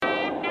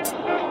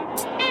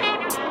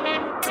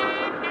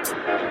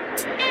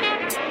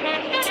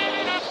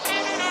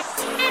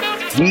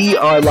We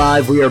are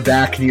live. We are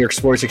back. New York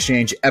Sports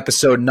Exchange,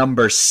 episode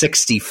number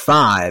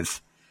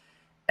 65.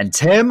 And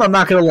Tim, I'm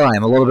not going to lie,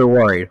 I'm a little bit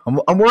worried.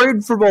 I'm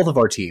worried for both of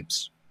our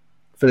teams,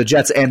 for the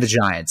Jets and the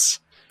Giants,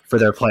 for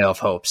their playoff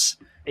hopes.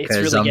 It's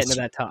really getting to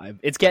that time.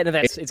 It's getting to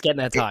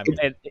that time.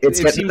 It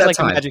seems like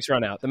the magic's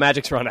run out. The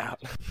magic's run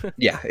out.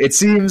 Yeah, it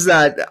seems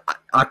that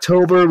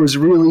October was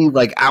really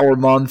like our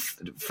month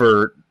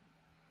for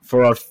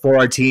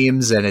our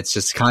teams, and it's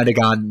just kind of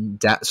gone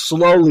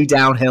slowly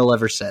downhill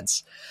ever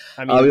since.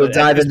 I mean, we'll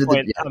dive into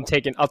point,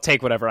 I'll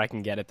take whatever I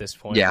can get at this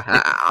point. Yeah,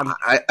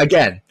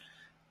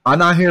 I'm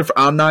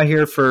not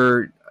here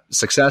for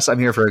success. I'm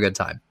here for a good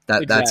time.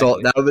 That's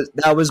all.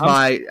 That was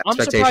my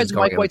expectations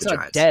going in with the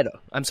Giants. Not dead.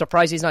 I'm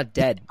surprised he's not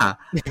dead.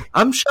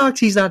 I'm shocked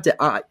he's not dead.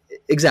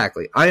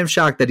 Exactly. I am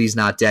shocked that he's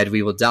not dead.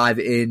 We will dive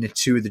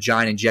into the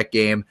Giant and Jet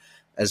game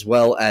as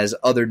well as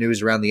other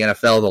news around the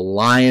NFL. The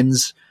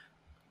Lions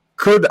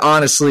could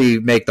honestly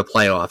make the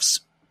playoffs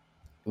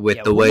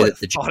with the way that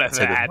the Giants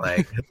have been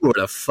playing. Who would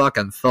have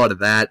fucking thought of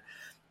that?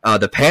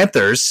 The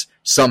Panthers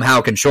somehow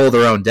control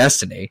their own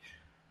destiny.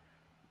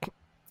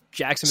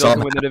 Jacksonville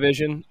could win the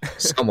division.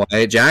 Some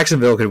way.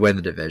 Jacksonville could win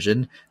the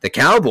division. The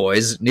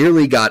Cowboys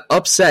nearly got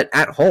upset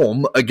at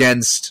home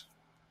against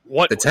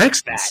the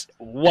Texans.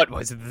 What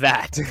was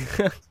that?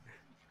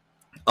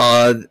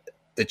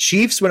 The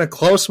Chiefs win a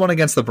close one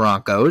against the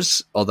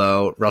Broncos,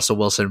 although Russell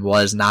Wilson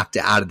was knocked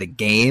out of the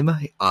game.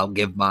 I'll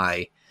give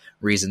my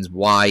reasons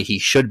why he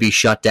should be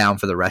shut down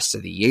for the rest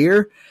of the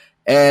year.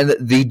 And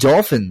the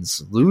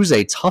Dolphins lose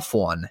a tough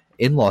one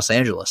in Los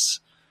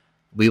Angeles.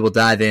 We will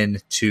dive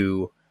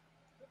into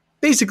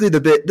basically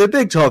the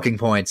big talking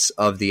points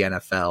of the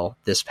NFL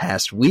this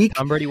past week.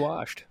 Tom Brady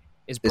washed.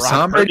 Is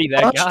Tom Brady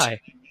that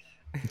guy?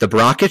 The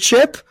Brocket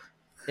ship?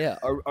 Yeah.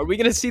 Are we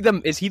going to see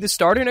them? Is he the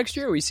starter next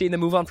year? Are we seeing them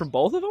move on from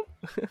both of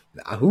them?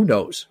 Who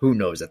knows? Who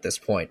knows at this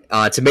point?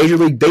 To Major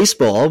League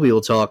Baseball, we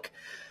will talk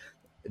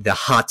the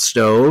hot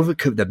stove.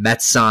 The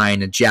Mets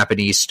sign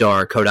Japanese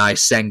star Kodai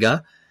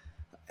Senga.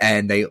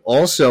 And they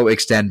also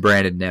extend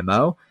Brandon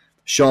Nimmo.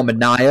 Sean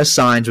Manaea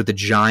signs with the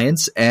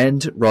Giants,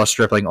 and Ross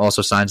Stripling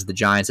also signs with the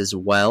Giants as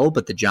well,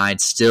 but the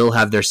Giants still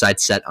have their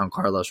sights set on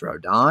Carlos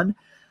Rodon.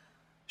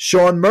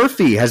 Sean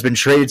Murphy has been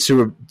traded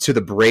to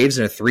the Braves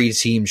in a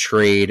 3-team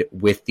trade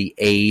with the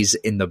A's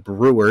in the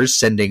Brewers,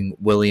 sending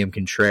William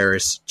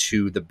Contreras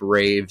to the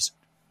Brewers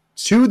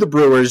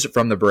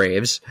from the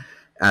Braves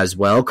as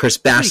well. Chris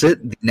Bassett.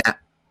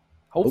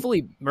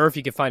 Hopefully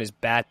Murphy can find his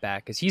bat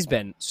back, because he's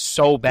been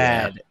so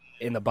bad. Yeah.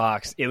 In the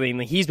box. I mean,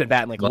 he's been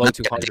batting like low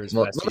 200s.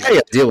 Well, I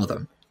got to deal with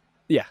him.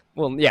 Yeah.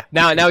 Well, yeah.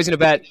 Now he's going to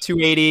bat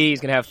 280. He's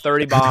going to have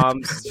 30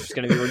 bombs. It's just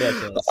going to be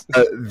ridiculous.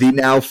 The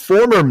now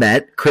former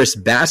Met, Chris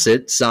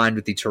Bassett, signed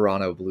with the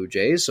Toronto Blue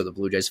Jays. So the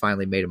Blue Jays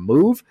finally made a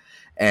move.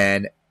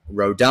 And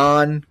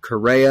Rodon,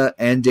 Correa,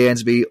 and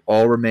Dansby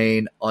all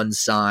remain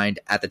unsigned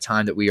at the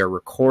time that we are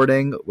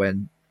recording,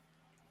 when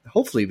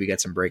hopefully we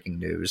get some breaking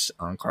news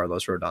on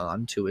Carlos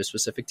Rodon to a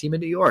specific team in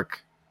New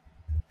York.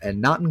 And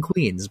not in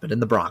Queens, but in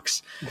the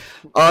Bronx.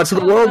 To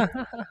the world.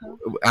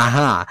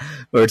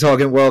 We're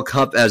talking World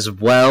Cup as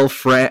well.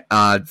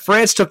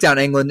 France took down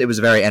England. It was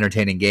a very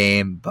entertaining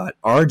game, but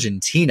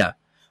Argentina.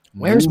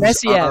 Where's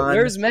Messi at?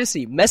 Where's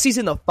Messi? Messi's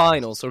in the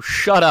final, so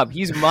shut up.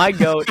 He's my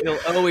GOAT. He'll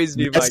always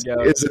be my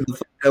GOAT.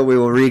 We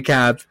will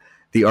recap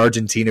the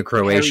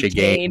Argentina-Croatia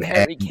game.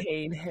 Harry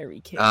Kane.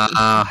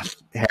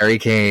 Harry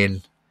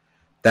Kane.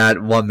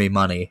 That won me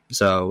money.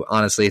 So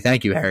honestly,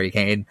 thank you, Harry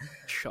Kane.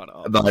 Shut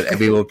up. But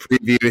we will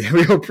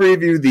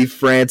preview the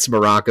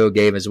France-Morocco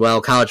game as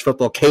well. College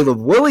football, Caleb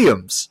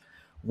Williams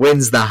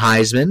wins the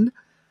Heisman.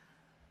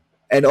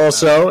 And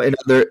also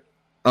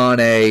on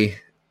a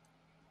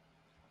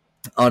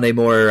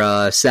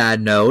more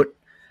sad note,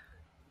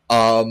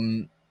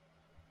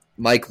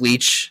 Mike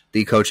Leach,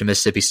 the coach of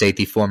Mississippi State,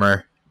 the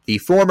former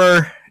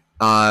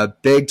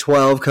Big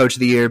 12 Coach of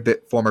the Year,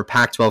 former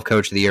Pac-12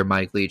 Coach of the Year,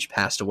 Mike Leach,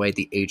 passed away at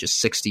the age of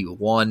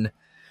 61.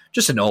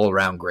 Just an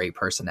all-around great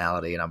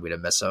personality, and I'm going to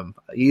miss him.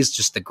 He's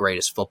just the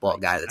greatest football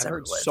guy that's ever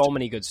lived. So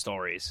many good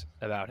stories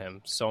about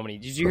him. So many.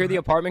 Did you hear the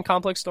apartment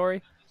complex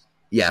story?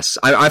 Yes,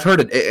 I've heard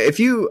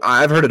it.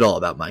 I've heard it all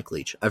about Mike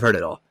Leach. I've heard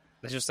it all.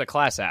 It's just a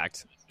class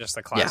act.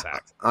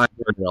 Act. I've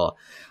heard it all.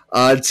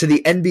 To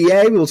the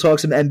NBA, we will talk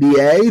some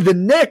NBA. The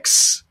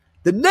Knicks,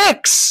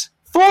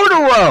 4 in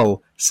a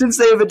row since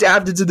they've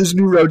adapted to this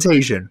new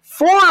rotation.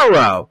 4 in a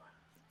row.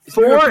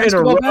 4 in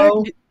a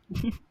row.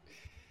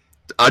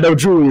 I know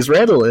Julius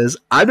Randle's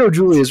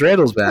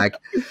back.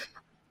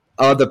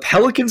 The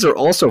Pelicans are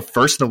also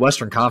first in the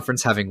Western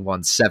Conference, having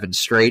won 7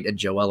 straight, and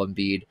Joel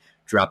Embiid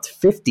dropped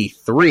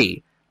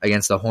 53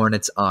 against the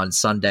Hornets on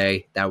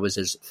Sunday. That was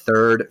his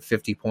third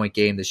 50-point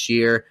game this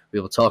year. We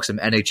will talk some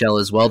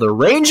NHL as well. The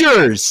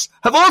Rangers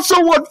have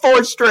also won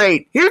 4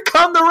 straight. Here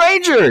come the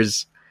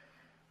Rangers.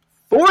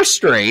 4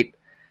 straight.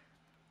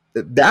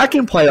 Back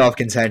in playoff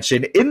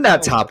contention in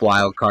that top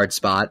wild card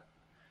spot.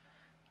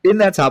 in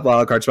that top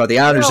wildcard spot. The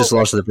Islanders just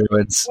lost to the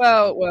Bruins.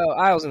 Well,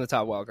 I was in the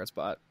top wildcard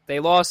spot. They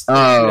lost the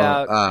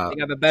shootout. They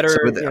got a better.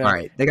 All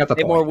right, they got the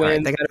they point. More wins.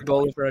 Right, they got a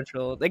goal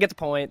differential. They get the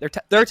point.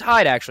 They're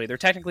tied actually. They're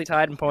technically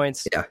tied in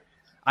points. Yeah.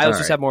 Isles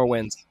just have more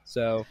wins.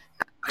 So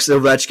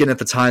Ovechkin at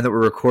the time that we're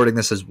recording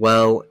this as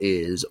well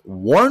is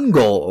 1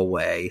 goal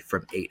away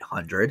from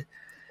 800.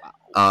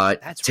 Wow.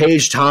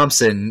 Tage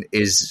Thompson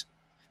is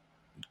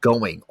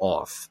going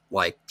off.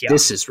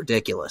 This is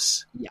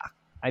ridiculous. Yeah.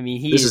 I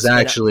mean, this is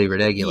actually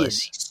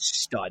ridiculous. He is a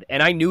stud.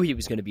 And I knew he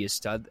was going to be a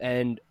stud.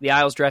 And the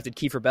Isles drafted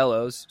Kiefer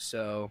Bellows.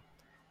 So,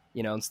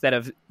 instead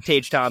of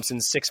Tage Thompson,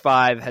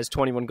 6'5", has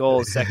 21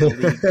 goals, second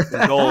league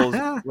in goals,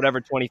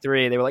 whatever,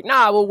 23, they were like,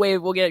 nah,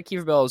 we'll get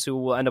Kiefer Bellows, who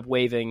will end up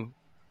waiving,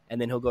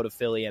 and then he'll go to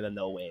Philly, and then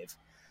they'll waive.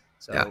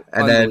 So, yeah.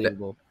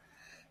 Unbelievable.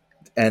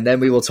 And then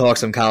we will talk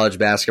some college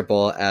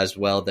basketball as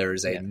well. There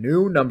is a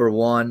new number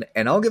 1,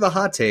 and I'll give a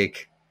hot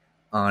take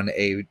on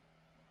a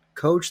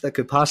coach that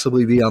could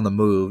possibly be on the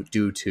move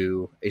due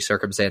to a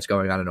circumstance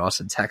going on in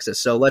Austin, Texas.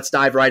 So let's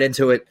dive right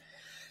into it.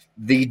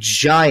 The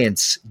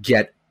Giants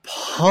get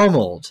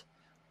pummeled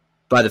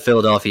by the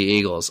Philadelphia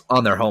Eagles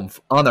on their home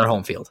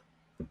field.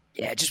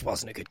 Yeah, it just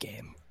wasn't a good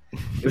game.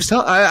 It was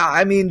tough.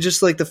 I mean,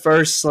 just the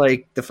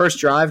first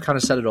drive kind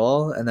of said it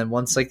all, and then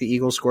once the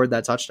Eagles scored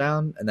that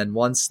touchdown, and then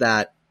once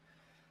that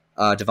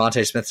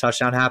Devontae Smith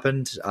touchdown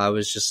happened, I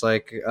was just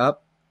like, all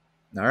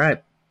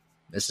right,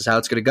 this is how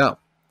it's going to go.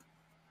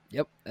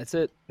 Yep, that's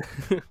it.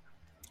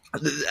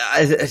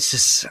 It's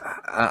just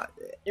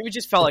it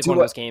just felt like one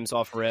of those games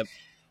off rip.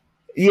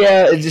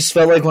 Yeah, it just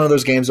felt like one of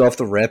those games off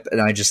the rip,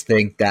 and I just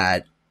think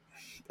that,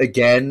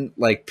 again,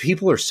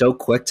 people are so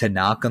quick to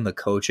knock on the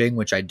coaching,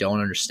 which I don't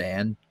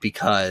understand,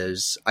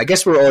 because I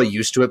guess we're all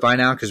used to it by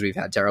now because we've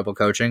had terrible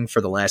coaching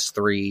for the last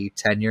 3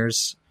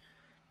 tenures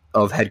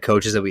of head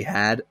coaches that we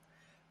had.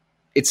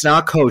 It's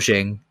not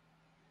coaching.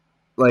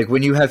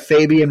 When you have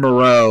Fabian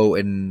Moreau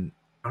and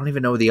I don't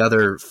even know the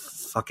other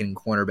fucking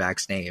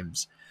cornerbacks'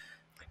 names.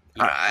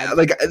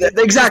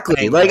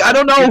 Exactly. I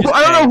don't know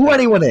who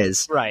anyone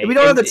is. Right. And we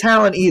don't have the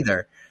talent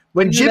either.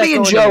 When Jimmy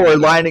and Joe are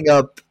lining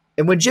up,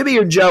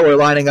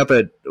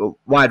 at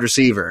wide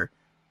receiver,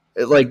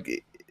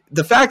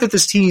 the fact that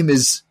this team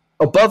is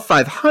above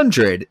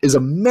 500 is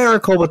a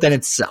miracle within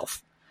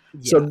itself.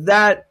 Yeah. So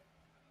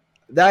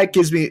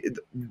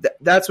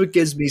that's what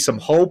gives me some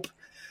hope.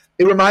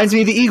 It reminds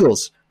me of the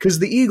Eagles, because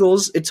the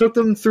Eagles, it took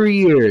them 3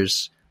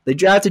 years. They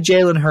drafted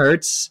Jalen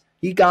Hurts.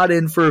 He got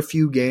in for a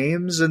few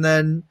games, and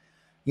then,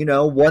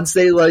 once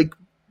they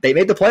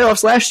made the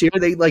playoffs last year,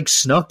 they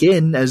snuck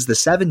in as the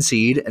 7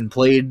 seed and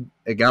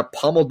got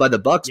pummeled by the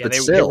Bucks. Yeah, but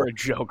they were a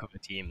joke of a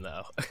team,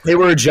 though. They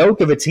were a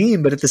joke of a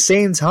team, but at the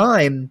same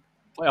time,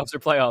 playoffs are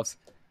playoffs.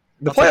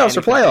 The playoffs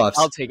are playoffs.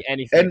 I'll take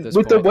anything. And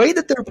with the way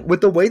that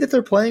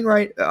they're playing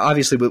right,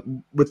 obviously,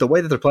 with the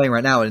way that they're playing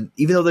right now, and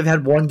even though they've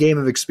had 1 game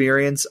of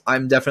experience,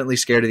 I'm definitely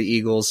scared of the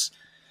Eagles.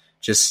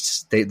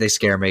 Just they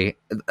scare me.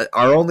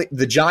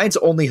 The Giants'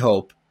 only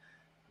hope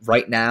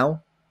right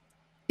now,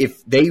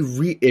 if they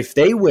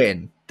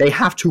win, they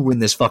have to win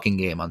this fucking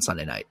game on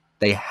Sunday night.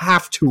 They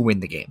have to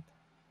win the game.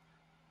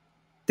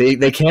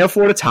 They can't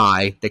afford a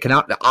tie. They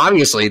cannot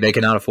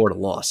afford a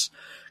loss,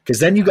 because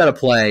then you got to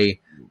play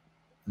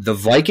the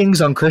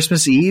Vikings on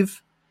Christmas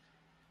Eve.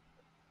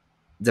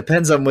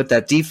 Depends on what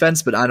that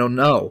defense, but I don't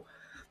know.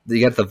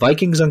 You got the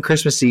Vikings on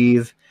Christmas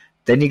Eve,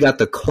 then you got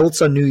the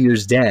Colts on New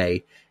Year's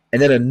Day.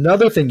 And then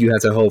another thing you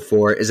have to hope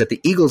for is that the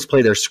Eagles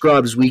play their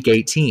scrubs week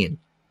 18.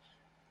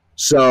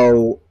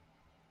 So,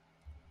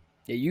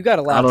 yeah, you got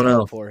a lot to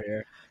hope for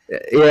here.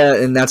 Yeah,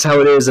 and that's how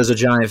it is as a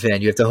Giant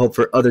fan. You have to hope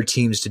for other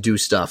teams to do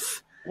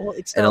stuff. Well,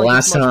 it's not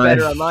much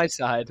better on my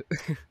side.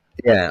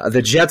 Yeah,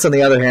 the Jets, on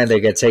the other hand, they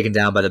get taken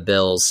down by the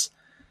Bills.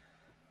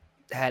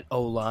 That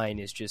O-line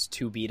is just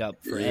too beat up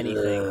for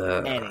anything.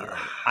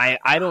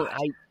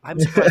 I'm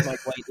surprised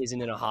Mike White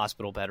isn't in a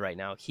hospital bed right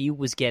now. He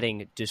was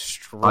getting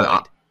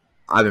destroyed.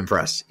 I'm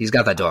impressed. He's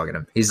got that dog in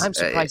him. I'm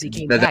surprised he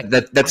came back.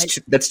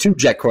 That's 2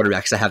 Jet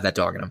quarterbacks that have that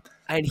dog in him.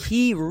 And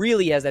he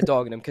really has that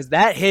dog in him, because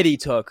that hit he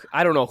took,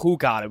 I don't know who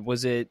got it.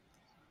 Was it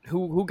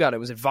who got it?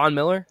 Was it Von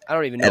Miller? I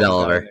don't even know. Ed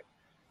Oliver.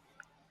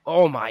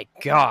 Oh my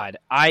God!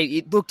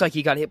 It looked like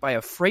he got hit by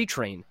a freight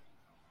train.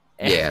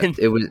 Yeah,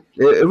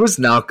 it was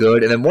not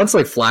good. And then once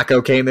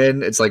Flacco came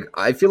in, it's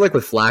I feel with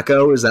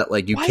Flacco is that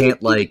you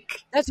can't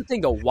That's the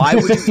thing though. Why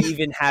would you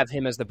even have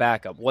him as the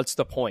backup? What's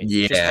the point?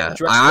 Yeah,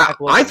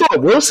 I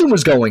thought Wilson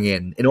was going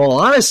in. In all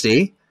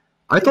honesty,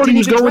 I thought he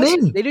was going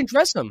in. They didn't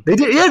dress him. They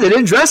did. Yeah, they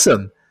didn't dress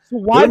him. So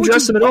why would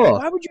dress him at all?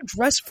 Why would you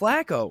dress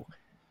Flacco?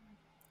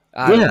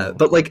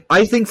 But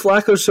I think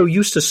Flacco's so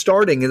used to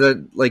starting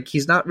that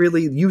he's not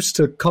really used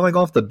to coming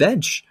off the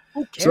bench.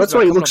 So that's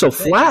why he looks so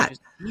flat.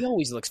 He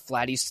always looks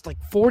flat. He's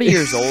 40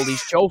 years old.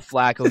 He's Joe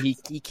Flacco.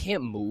 He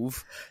can't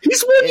move.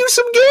 He's won you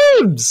some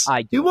games.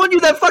 He won you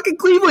that fucking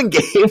Cleveland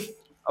game.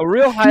 A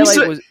real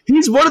highlight was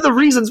he's one of the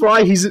reasons why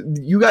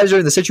you guys are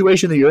in the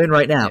situation that you're in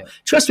right now. Yeah.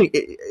 Trust me,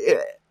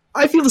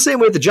 I feel the same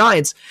way with the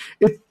Giants.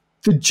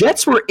 The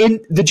Jets are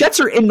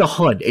in the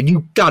hunt, and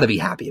you got to be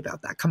happy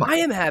about that. Come on. I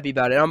am happy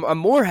about it. I'm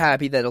more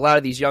happy that a lot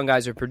of these young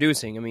guys are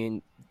producing. I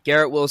mean,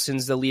 Garrett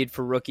Wilson's the lead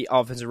for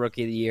offensive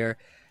rookie of the year,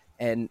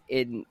 and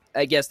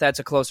I guess that's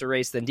a closer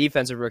race than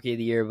defensive rookie of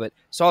the year. But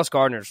Sauce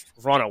Gardner's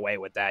run away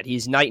with that.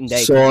 He's night and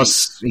day.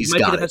 Sauce, he's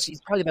probably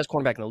the best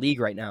cornerback in the league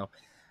right now.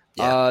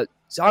 Yeah.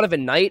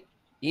 Zonovan Knight,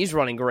 he's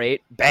running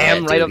great.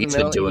 Bam, right up the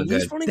middle. He's been doing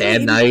good.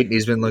 Bam Knight,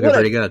 he's been looking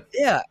pretty good.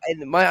 Yeah,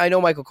 and I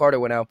know Michael Carter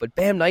went out, but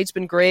Bam Knight's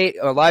been great.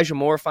 Elijah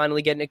Moore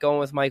finally getting it going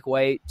with Mike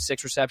White,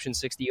 6 receptions,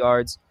 60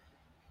 yards.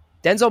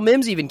 Denzel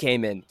Mims even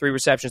came in, 3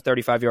 receptions,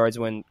 35 yards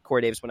when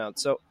Corey Davis went out.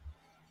 So,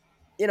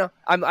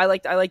 I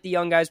like the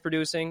young guys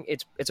producing.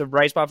 It's a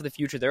bright spot for the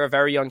future. They're a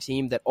very young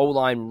team. That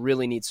O-line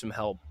really needs some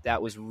help.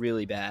 That was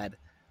really bad.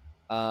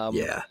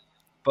 Yeah,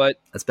 but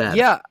that's bad.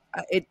 Yeah,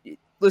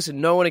 listen,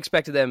 no one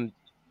expected them.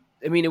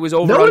 I mean, it was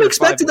over. No one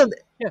expected them.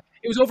 Yeah,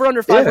 it was over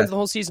under 5 wins the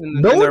whole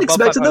season. No one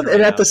expected them,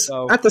 and at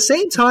the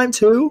same time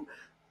too,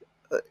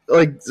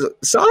 like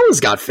Salah's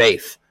got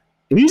faith.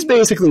 He's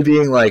basically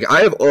being like,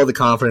 I have all the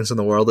confidence in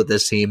the world that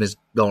this team is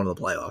going to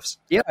the playoffs.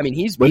 Yeah, I mean,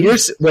 when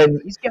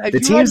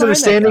the teams that are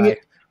standing.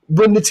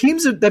 When the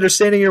teams that are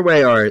standing your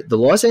way are the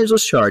Los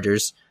Angeles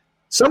Chargers,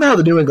 somehow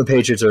the New England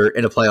Patriots are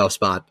in a playoff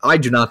spot. I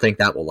do not think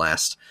that will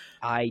last.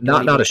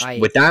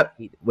 With that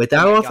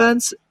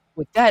offense,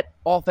 with that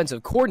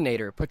offensive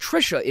coordinator,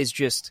 Patricia is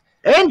just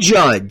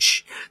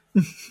Judge.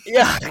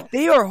 Yeah,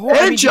 they are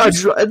horrible. And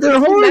Judge, they're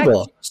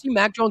horrible. Did you see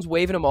Mac Jones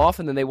waving him off,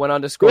 and then they went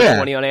on to score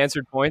 20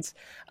 unanswered points.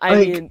 I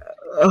mean,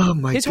 oh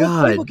my his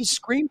god, whole playbook is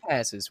screen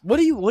passes. What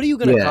are you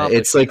going to accomplish?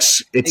 It's like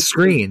it's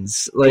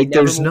screens. Like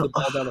there's no the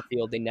ball down the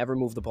field. They never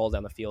move the ball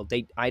down the field.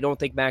 I don't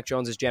think Mac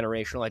Jones is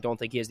generational. I don't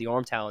think he has the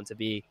arm talent to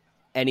be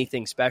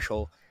anything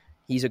special.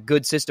 He's a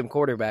good system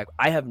quarterback.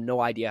 I have no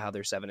idea how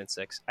they're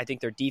 7-6. I think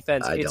their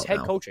defense. It's head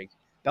coaching.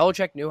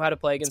 Belichick knew how to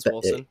play against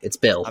Wilson. It's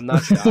Bill. I'm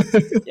not shocked.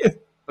 Yeah.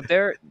 But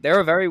they're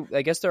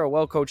a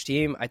well-coached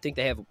team. I think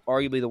they have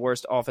arguably the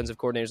worst offensive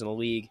coordinators in the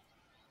league.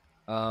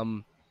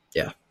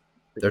 Yeah,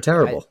 they're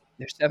terrible.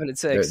 They're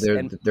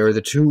 7-6. They're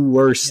the two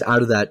worst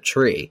out of that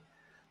tree.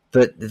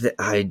 But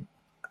I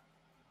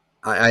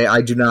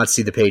do not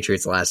see the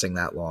Patriots lasting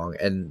that long,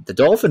 and the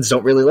Dolphins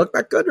don't really look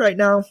that good right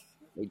now.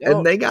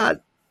 And they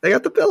got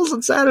the Bills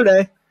on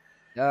Saturday.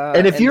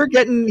 And if you're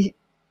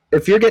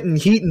getting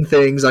heat and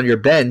things on your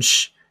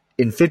bench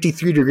in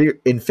 53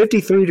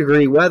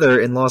 degree weather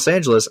in Los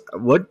Angeles,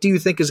 what do you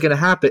think is going to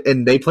happen?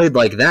 And they played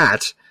like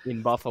that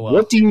in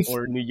Buffalo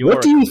or New York.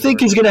 What do you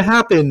think is going to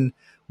happen?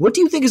 What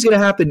do you think is going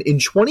to happen in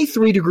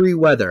 23 degree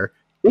weather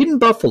in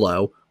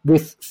Buffalo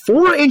with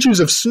 4 inches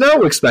of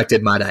snow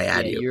expected? Might I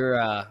add you?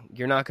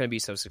 You're not going to be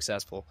so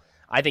successful.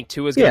 I think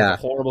Tua's going to have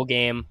a horrible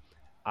game.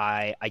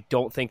 I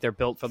don't think they're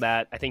built for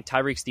that. I think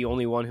Tyreek's the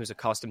only one who's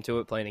accustomed to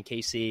it playing in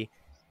KC.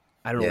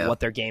 I don't know what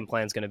their game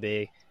plan's going to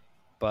be,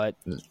 but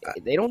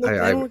they don't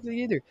look good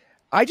either.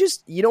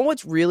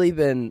 What's really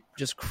been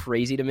just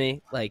crazy to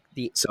me?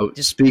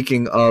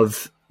 Speaking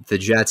of the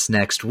Jets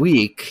next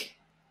week,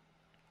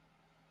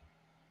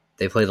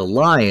 they play the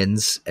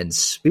Lions. And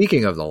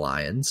speaking of the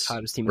Lions,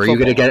 were you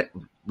going to get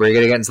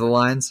into the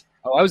Lions?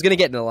 Oh, I was going to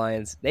get into the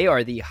Lions. They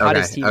are the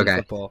hottest team in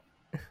football.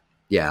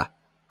 Yeah.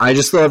 I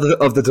just thought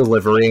of the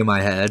delivery in my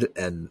head,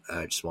 and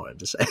I just wanted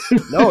to say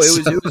no.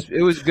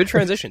 It was a good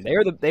transition. They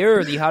are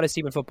the hottest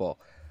team in football.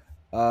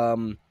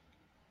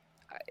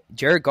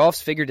 Jared Goff's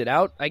figured it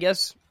out, I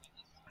guess.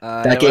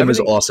 That game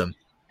was awesome.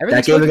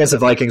 That game against the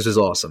Vikings was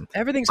awesome.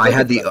 Everything's.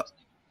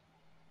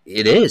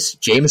 It is.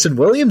 Jameson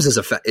Williams is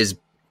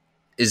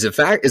a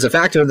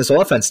factor in this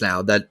offense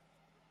now.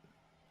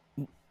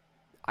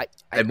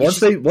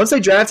 Once they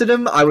drafted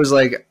him, I was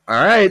like, all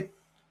right.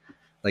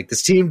 Like,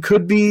 this team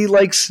could be,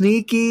 like,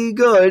 sneaky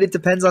good. It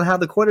depends on how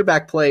the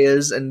quarterback play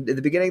is. And in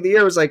the beginning of the year,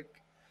 it was like,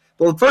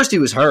 well, at first he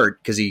was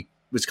hurt because he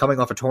was coming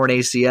off a torn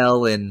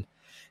ACL in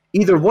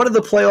either one of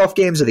the playoff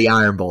games or the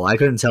Iron Bowl. I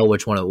couldn't tell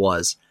which one it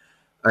was.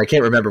 I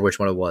can't remember which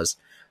one it was.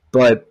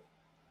 But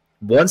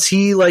once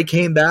he, like,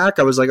 came back,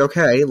 I was like,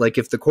 okay, like,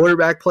 if the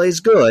quarterback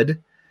plays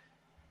good,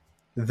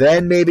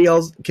 then maybe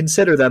I'll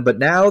consider them. But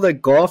now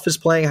that Goff is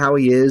playing how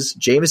he is,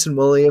 Jameson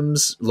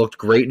Williams looked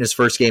great in his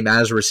first game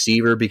as a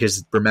receiver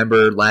because,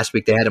 remember, last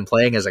week they had him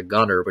playing as a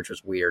gunner, which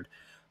was weird.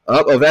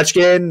 Oh,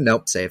 Ovechkin,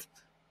 nope, save.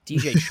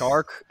 DJ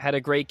Chark had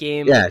a great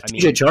game. Yeah,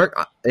 DJ Chark,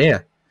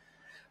 yeah.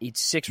 He's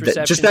 6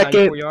 receptions, just that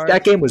 94 yards.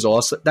 That game was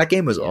awesome. That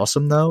game was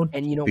awesome, though.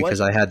 And you know because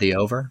what? I had the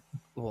over.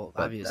 Well,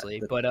 obviously.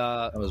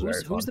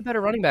 Who's the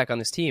better running back on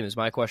this team is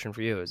my question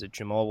for you. Is it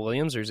Jamal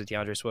Williams or is it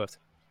DeAndre Swift?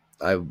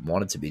 I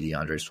want it to be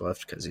DeAndre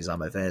Swift because he's on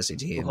my fantasy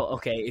team. Well,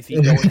 okay, if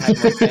you don't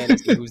have my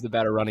fantasy, who's the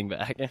better running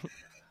back?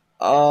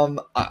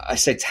 I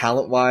say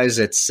talent-wise,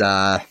 it's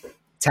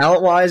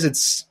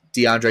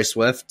DeAndre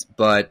Swift,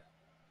 but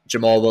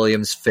Jamal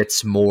Williams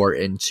fits more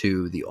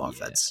into the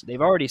offense. Yeah,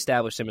 they've already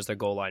established him as their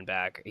goal line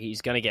back.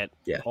 He's going to get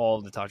all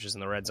of the touches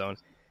in the red zone,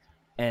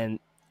 and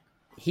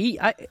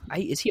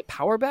is he a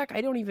power back?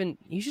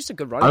 He's just a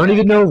good running back. I don't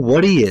even know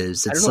what he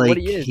is. It's like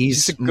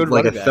he's just a good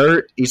like running a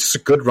third. He's just a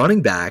good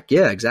running back.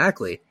 Yeah,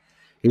 exactly.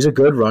 He's a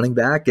good running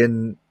back,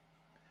 and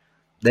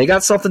they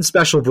got something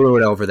special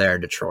brewing over there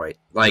in Detroit.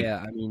 Like,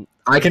 yeah, I mean,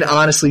 I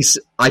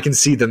can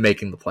see them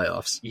making the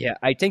playoffs. yeah,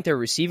 I think their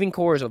receiving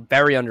core is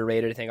very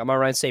underrated. I think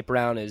Amon-Ra St.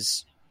 Brown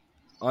is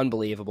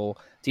unbelievable.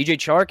 DJ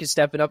Chark is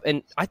stepping up,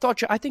 and I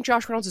think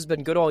Josh Reynolds has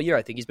been good all year.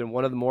 I think he's been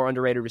one of the more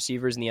underrated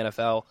receivers in the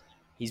NFL.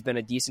 He's been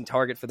a decent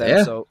target for them.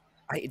 Yeah. So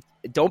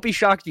don't be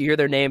shocked if you hear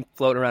their name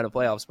floating around a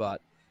playoff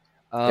spot.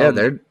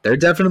 They're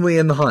definitely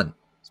in the hunt.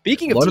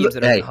 Speaking of teams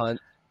that are in the hunt,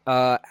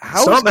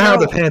 somehow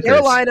the Panthers,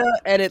 Carolina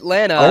and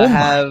Atlanta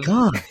my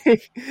God.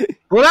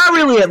 Well, not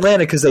really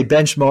Atlanta because they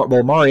benched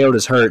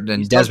Mariota's hurt,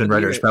 and Desmond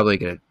Ritter is probably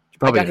going to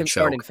I got him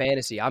starting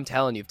fantasy. I'm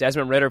telling you, if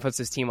Desmond Ritter puts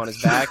his team on his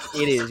back,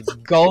 it is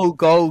go,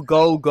 go,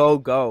 go, go,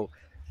 go.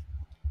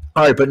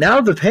 All right, but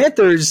now the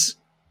Panthers,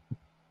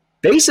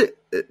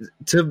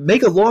 to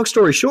make a long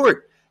story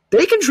short,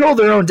 they control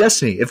their own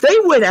destiny. If they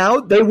win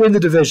out, they win the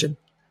division,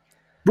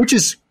 which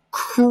is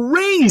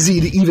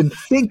crazy to even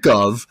think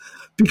of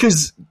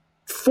because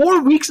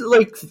 4 weeks,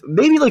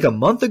 maybe a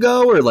month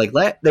ago or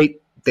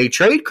they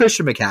trade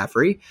Christian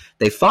McCaffrey.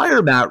 They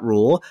fire Matt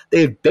Rule.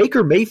 They have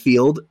Baker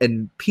Mayfield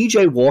and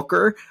PJ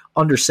Walker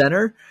under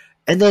center.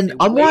 And then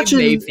I'm watching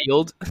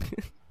Mayfield.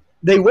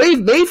 They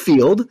waive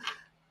Mayfield.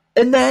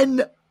 And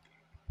then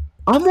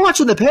I'm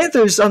watching the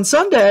Panthers on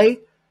Sunday.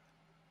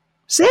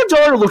 Sam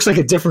Darnold looks like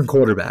a different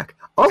quarterback.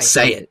 I'll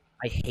say it.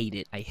 I hate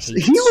it.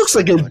 He looks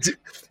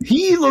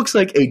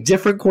like a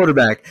different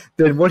quarterback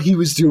than what he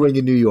was doing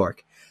in New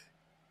York.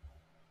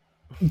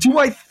 Do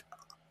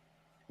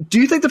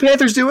you think the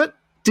Panthers do it?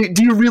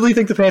 Do you really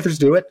think the Panthers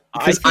do it?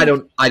 Because I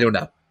don't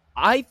know.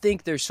 I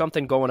think there's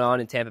something going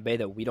on in Tampa Bay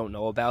that we don't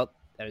know about.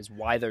 That is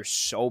why they're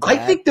so bad.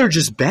 I think they're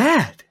just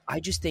bad. I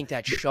just think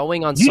that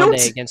showing on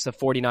Sunday against the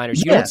 49ers,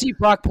 you don't see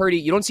Brock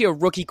Purdy, you don't see a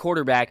rookie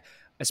quarterback,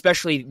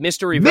 especially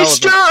Mr.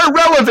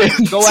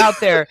 Irrelevant, go out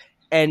there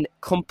and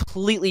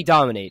completely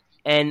dominate.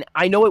 And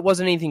I know it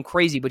wasn't anything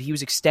crazy, but he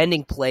was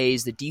extending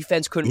plays. The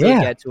defense couldn't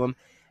really get to him.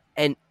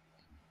 And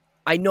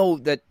I know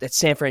that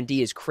San Fran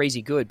D is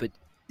crazy good, but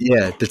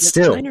but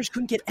still, the Niners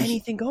couldn't get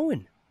anything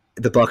going.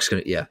 The Bucs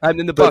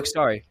Bucs.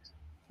 Sorry.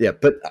 Yeah,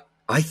 but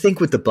I think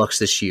with the Bucs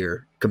this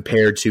year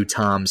compared to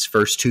Tom's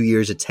first 2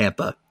 years at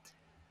Tampa,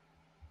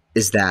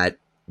 is that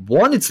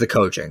one, it's the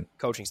coaching.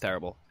 Coaching's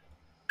terrible.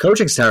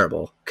 Coaching's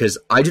terrible because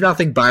I do not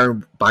think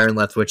Byron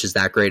Leftwich is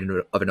that great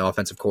of an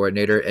offensive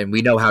coordinator, and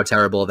we know how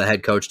terrible the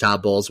head coach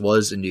Todd Bowles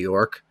was in New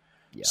York.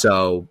 Yeah.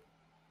 So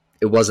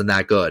it wasn't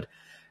that good.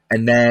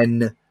 And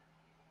then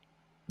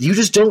you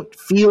just don't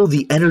feel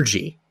the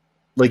energy.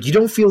 Like you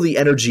don't feel the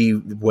energy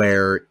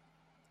where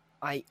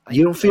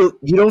you don't feel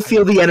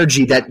the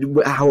energy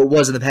that how it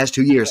was in the past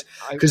 2 years.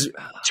 Because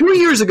 2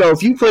 years ago,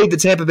 if you played the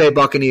Tampa Bay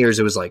Buccaneers,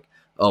 it was like,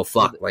 oh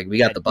fuck, we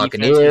got the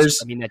Buccaneers.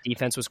 That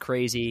defense was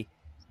crazy.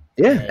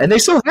 Yeah, and they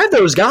still had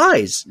those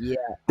guys. Yeah,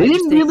 they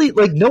didn't really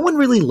no one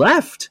really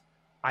left.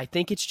 I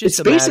think it's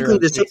just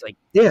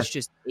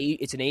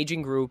it's an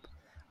aging group.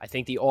 I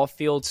think the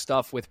off-field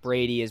stuff with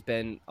Brady has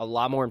been a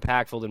lot more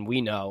impactful than we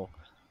know.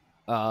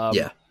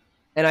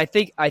 And I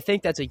think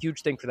that's a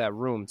huge thing for that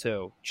room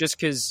too. Just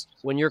because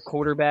when your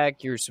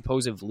quarterback, your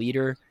supposed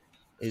leader,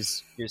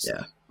 there's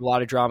a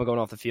lot of drama going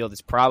off the field,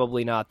 it's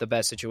probably not the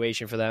best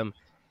situation for them.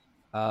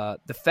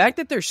 The fact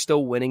that they're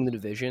still winning the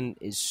division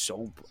is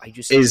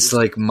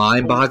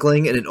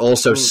mind-boggling, and it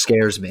also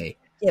scares me.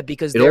 Yeah,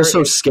 because it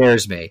also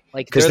scares me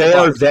because they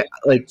are they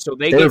make it to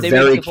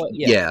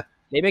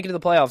the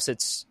playoffs.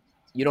 It's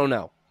you don't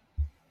know.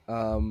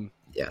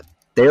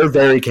 They are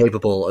very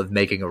capable of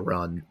making a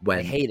run when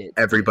I hate it.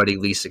 Everybody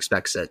least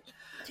expects it.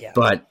 Yeah.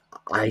 But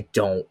I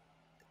don't.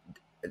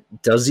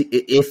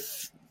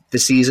 If the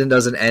season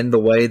doesn't end the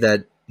way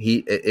that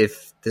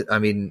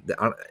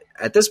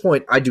at this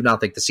point, I do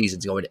not think the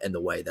season's going to end the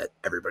way that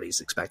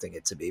everybody's expecting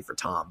it to be for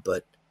Tom.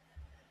 But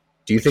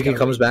do you think he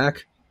comes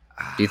back?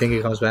 Do you think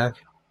he comes back?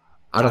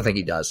 I don't think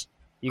he does.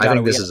 I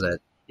think this is it.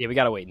 Yeah, we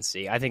got to wait and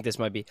see. I think this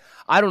might be.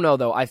 I don't know,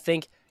 though. I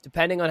think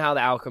depending on how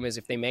the outcome is,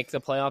 if they make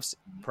the playoffs,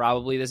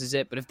 probably this is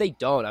it. But if they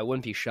don't, I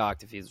wouldn't be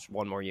shocked if he's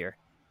one more year.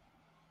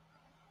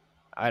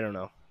 I don't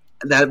know.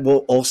 That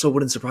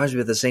wouldn't surprise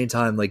me at the same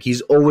time. Like, he's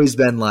always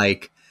been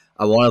like,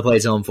 I want to play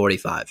till I'm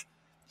 45.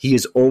 He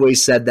has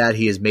always said that.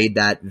 He has made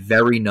that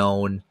very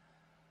known.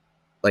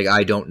 Like,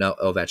 I don't know.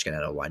 Ovechkin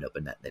had a wind-up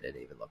in net. They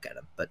didn't even look at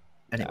him. But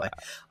anyway.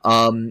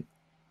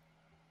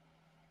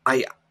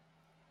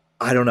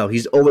 I don't know.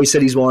 He's always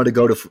said he's wanted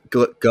to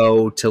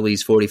go till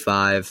he's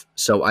 45.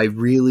 So I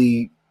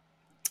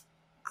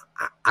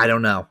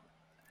don't know.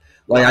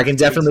 Like, I can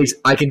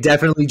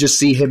definitely just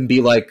see him be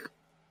like,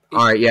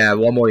 all right, yeah,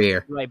 one more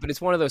year. Right, but it's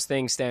one of those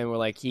things, Stan, where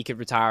like he could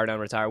retire and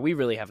unretire. We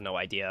really have no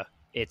idea.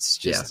 It's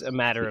just a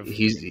matter of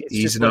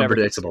he's an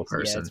unpredictable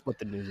person. Yeah, it's what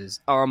the news is.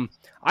 I want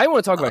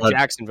to talk about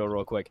Jacksonville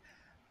real quick.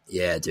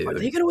 Yeah, dude. Are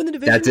they going to win the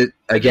division? That's it.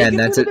 Again,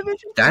 that's it.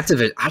 That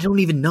division. I don't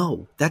even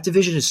know. That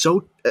division is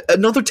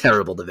another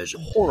terrible division.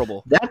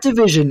 Horrible. That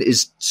division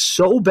is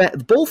so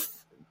bad.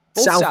 Both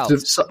South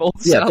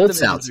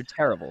divisions are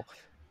terrible.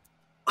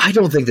 I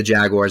don't think the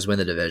Jaguars win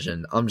the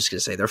division. I'm just going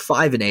to say they're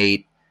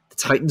 5-8. The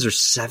Titans are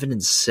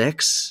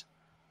 7-6.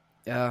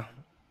 Yeah,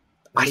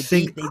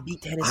 They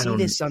beat Tennessee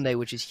this Sunday,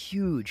 which is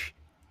huge.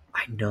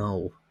 I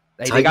know.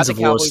 They got the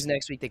Cowboys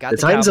next week. They got the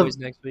Cowboys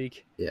next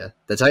week. Yeah,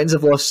 the Titans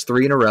have lost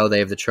 3 in a row. They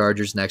have the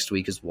Chargers next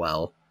week as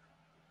well.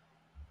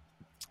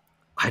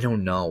 I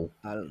don't know.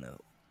 I don't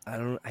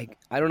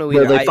know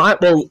either.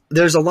 Well,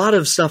 there's a lot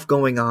of stuff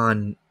going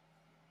on,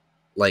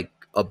 like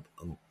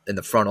in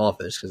the front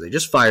office, because they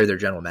just fired their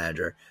general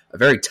manager, a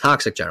very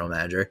toxic general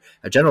manager,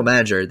 a general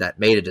manager that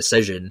made a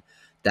decision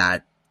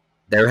that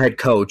their head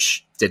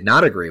coach did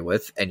not agree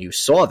with, and you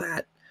saw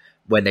that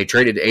when they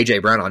traded A.J.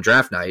 Brown on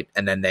draft night,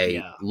 and then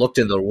they looked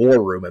into the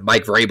war room, and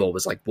Mike Vrabel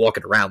was like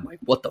walking around like,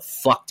 what the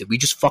fuck? Did we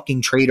just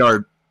fucking trade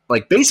our,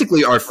 like,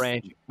 basically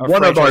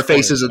one of our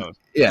faces?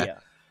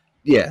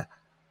 Yeah.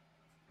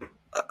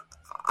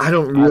 I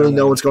don't really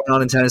know what's going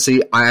on in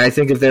Tennessee. I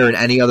think if they're in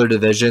any other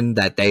division,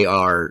 that they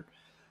are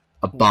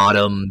a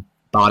bottom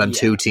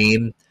 2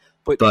 team,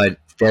 but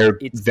they're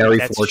very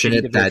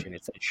fortunate that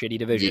it's a shitty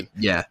division.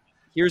 Yeah.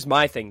 Here's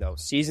my thing, though.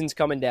 Season's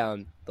coming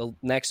down. The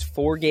next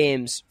 4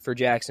 games for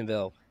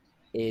Jacksonville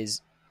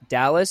is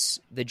Dallas,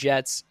 the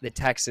Jets, the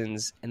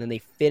Texans, and then they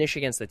finish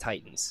against the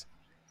Titans.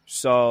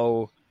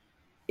 So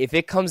if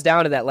it comes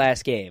down to that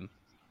last game,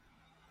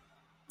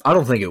 I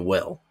don't think it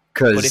will.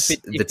 But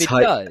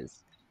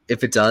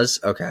if it does,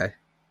 okay.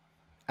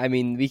 I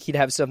mean, we could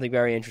have something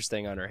very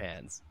interesting on our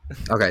hands.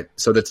 Okay,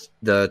 so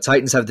the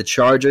Titans have the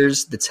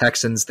Chargers, the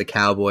Texans, the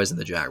Cowboys, and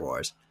the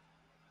Jaguars.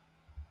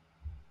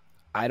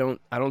 I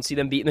don't see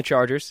them beating the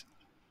Chargers.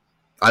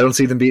 I don't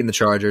see them beating the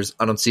Chargers.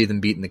 I don't see them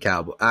beating the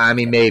Cowboys. I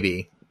mean,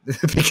 maybe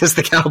because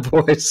the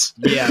Cowboys.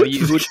 Yeah,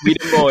 you would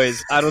beat the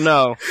boys. I don't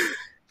know.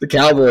 The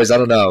Cowboys. I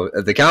don't know.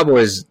 The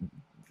Cowboys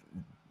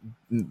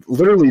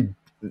literally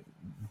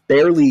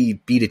barely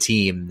beat a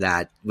team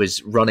that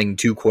was running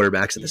 2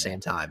 quarterbacks at the same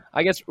time.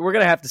 I guess we're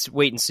gonna have to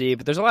wait and see.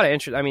 But there's a lot of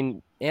interest. I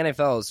mean,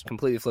 NFL is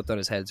completely flipped on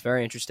its head. It's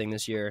very interesting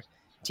this year.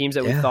 Teams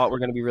that we thought were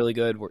going to be really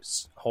good were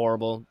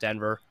horrible.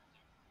 Denver.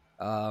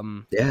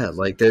 And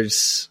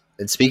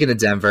speaking of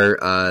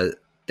Denver,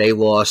 they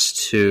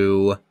lost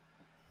to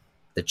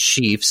the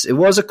Chiefs. It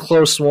was a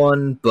close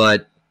one,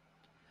 but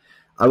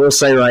I will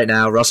say right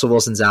now, Russell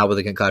Wilson's out with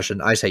a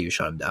concussion. I say you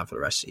shut him down for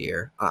the rest of the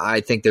year. I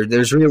think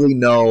there's really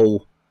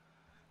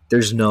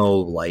it's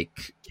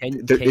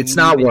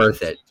not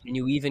worth it. Can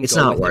you even it's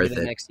go not with worth it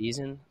it next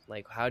season?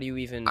 Like, how do you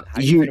even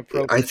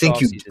approach I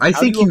think you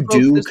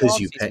do because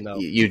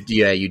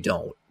you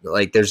don't.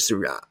 Like,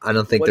 I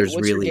don't think there's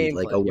really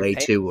like a way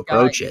to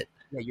approach it.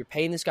 Yeah, you're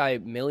paying this guy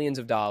millions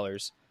of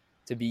dollars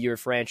to be your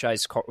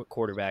franchise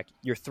quarterback.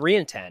 You're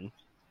 3-10.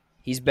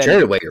 He's been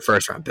trade away your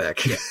first round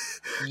pick. Yeah.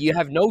 You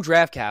have no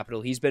draft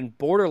capital. He's been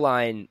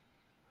borderline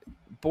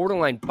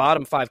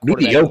bottom 5 quarterback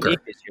mediocre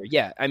this year.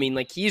 Yeah, I mean,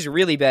 like, he's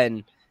really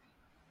been.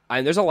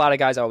 There's a lot of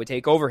guys I would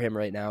take over him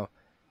right now.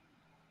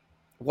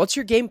 What's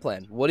your game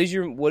plan? What is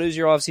your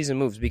offseason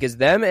moves? Because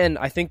them and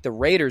I think the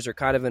Raiders are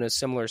kind of in a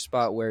similar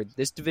spot where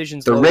this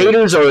division's the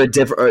Raiders are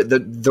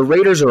the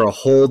Raiders are a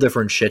whole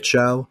different shit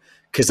show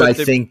because I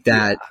think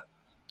that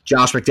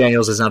Josh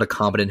McDaniels is not a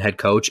competent head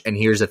coach, and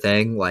here's the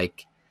thing,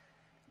 like,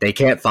 they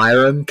can't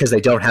fire him because they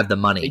don't have the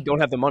money. They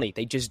don't have the money.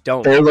 They just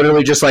don't. They're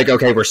literally just like,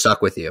 okay, we're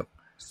stuck with you.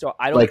 So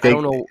I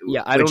don't know.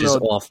 Yeah, I don't know. Which is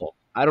awful.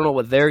 I don't know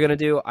what they're gonna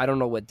do. I don't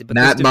know what. But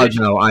Matt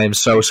Mugno, I am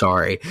so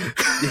sorry.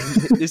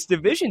 This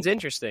division's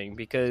interesting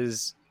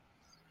because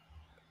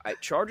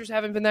Chargers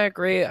haven't been that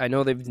great. I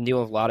know they've been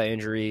dealing with a lot of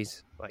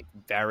injuries, like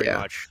very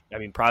much. I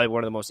mean, probably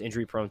one of the most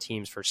injury-prone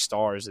teams for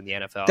stars in the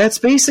NFL. That's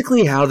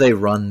basically how they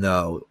run,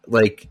 though.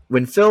 Like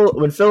when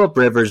Phillip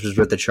Rivers was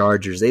with the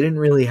Chargers, he didn't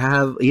really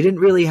have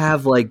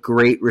like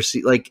great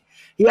receive. Like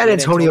he had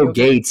Antonio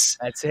Gates.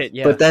 That's it.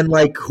 Yeah. But then,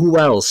 like, who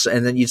else?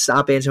 And then you'd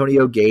stop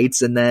Antonio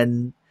Gates, and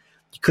then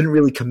you couldn't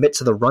really commit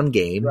to the run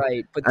game.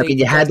 Right. But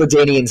you had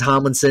LaDainian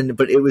Tomlinson,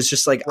 but it was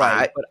just like,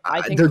 I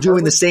think they're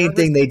doing the same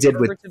thing they did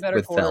with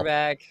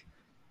quarterback. Phil.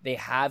 They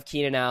have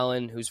Keenan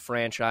Allen, who's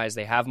franchise.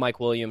 They have Mike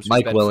Williams,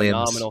 who's been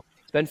phenomenal.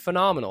 It's been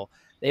phenomenal.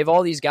 They have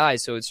all these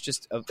guys, so it's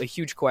just a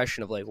huge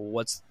question of, like,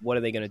 what are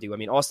they going to do? I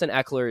mean, Austin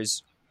Eckler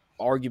is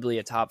arguably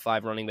a top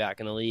 5 running back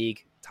in the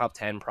league, top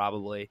 10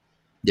 probably.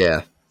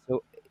 Yeah.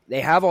 So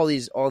they have all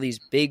these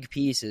big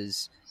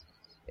pieces.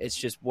 It's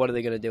just, what are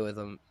they going to do with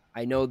them?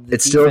 I know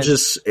it's still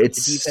just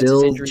it's just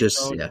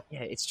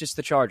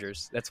the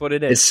Chargers. That's what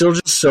it is. It's still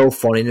just so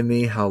funny to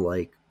me how,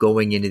 like,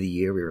 going into the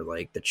year we were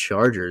like, the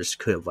Chargers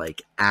could,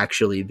 like,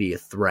 actually be a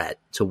threat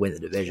to win the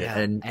division. Yeah,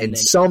 and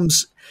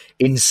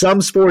in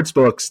some sports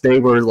books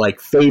they were,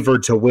 like,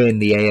 favored to win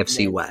the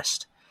AFC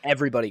West.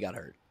 Everybody got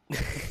hurt.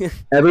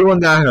 Everyone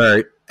got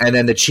hurt, and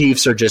then the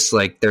Chiefs are just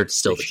like, they're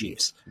still the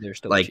Chiefs. They're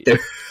still like the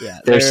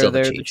Chiefs. they're still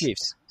the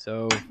Chiefs.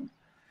 So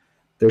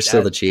they're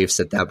still the Chiefs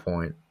at that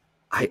point.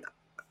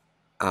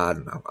 I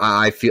don't know.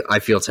 I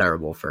feel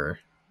terrible for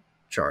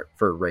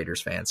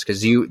Raiders fans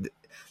because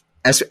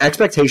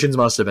expectations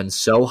must have been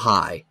so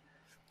high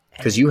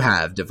because you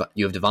have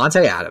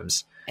Devontae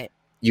Adams.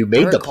 You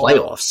made the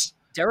playoffs.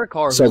 Derek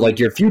Carr. So, like,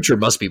 your future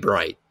must be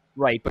bright.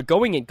 Right, but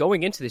going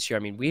into this year, I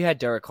mean, we had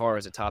Derek Carr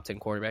as a top 10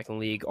 quarterback in the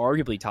league,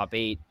 arguably top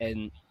 8,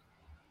 and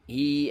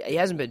he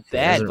hasn't been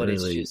bad, but it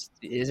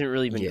hasn't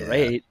really been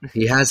great.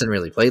 He hasn't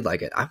really played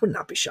like it. I would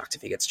not be shocked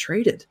if he gets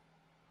traded.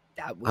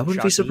 I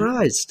wouldn't be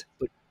surprised.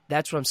 But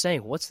that's what I'm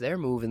saying. What's their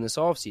move in this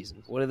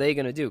offseason? What are they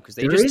going to do? Because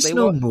there is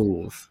no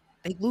move.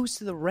 They lose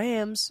to the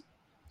Rams,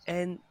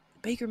 and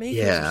Baker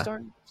Mayfield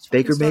starting.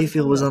 Baker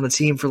Mayfield was on the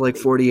team for like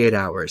 48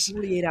 hours.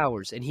 48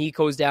 hours, and he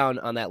goes down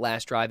on that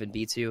last drive and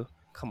beats you.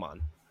 Come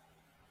on.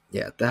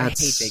 Yeah, I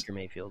hate Baker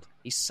Mayfield.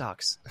 He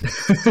sucks.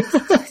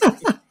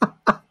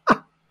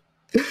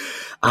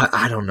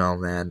 I don't know,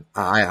 man.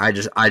 I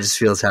just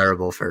feel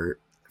terrible for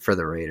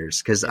the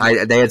Raiders because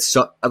they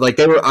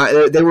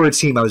were a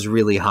team I was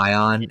really high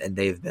on, and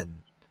they've been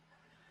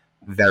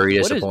very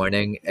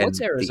disappointing.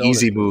 What's and Arizona's the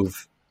easy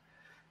move?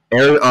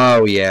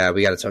 Oh yeah,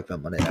 we got to talk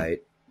about Monday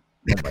night.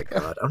 Oh my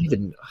god, I don't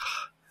even.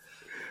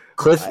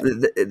 Cliff,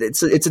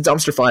 it's a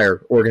dumpster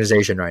fire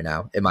organization right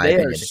now, in my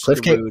opinion.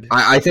 Cliff King,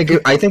 I think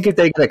if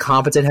they get a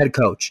competent head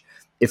coach,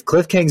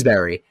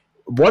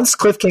 once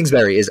Cliff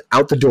Kingsbury is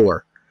out the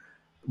door,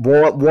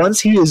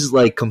 once he is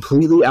like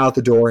completely out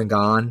the door and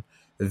gone,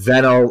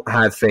 then I'll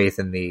have faith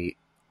in the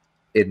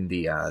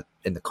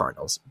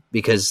Cardinals,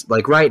 because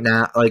like right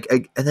now, like,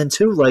 and then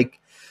too, like,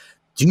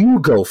 do you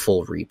go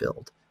full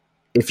rebuild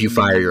if you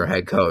fire your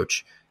head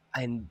coach?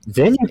 And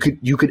then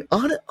you could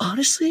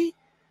honestly.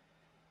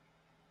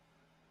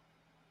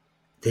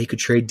 They could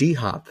trade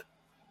D-Hop.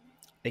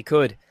 They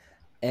could.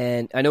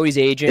 And I know he's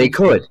aging. They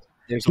could.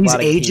 There's he's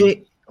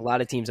aging. A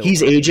lot of teams.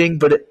 He's aging,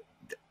 but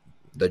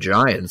the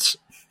Giants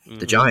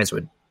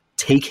would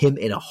take him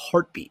in a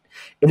heartbeat.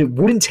 And it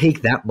wouldn't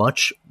take that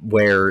much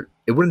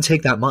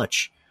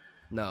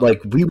No.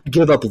 Like, we would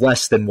give up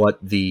less than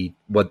what the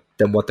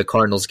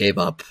Cardinals gave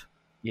up.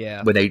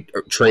 Yeah. When they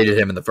traded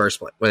him in the first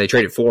place. When they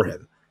traded for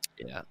him.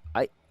 Yeah.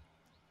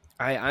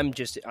 I'm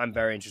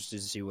very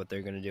interested to see what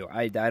they're going to do.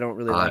 I don't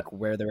really like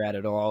where they're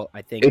at all.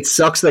 I think it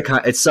sucks that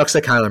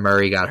Kyler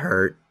Murray got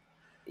hurt.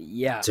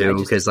 Yeah, too,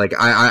 because like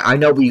I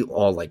know we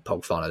all like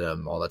poke fun at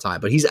him all the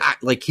time, but he's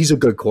a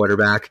good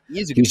quarterback.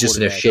 He's just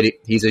in a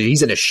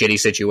shitty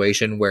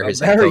situation where his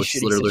head coach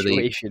is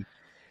literally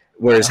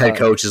head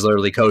coach is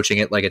literally coaching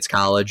it like it's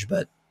college,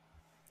 but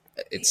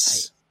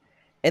it's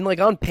and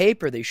like on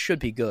paper they should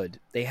be good.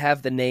 They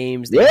have the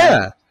names. They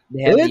have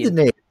the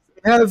names.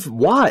 They have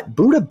Watt,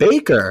 Budda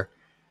Baker.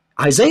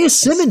 Isaiah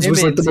Simmons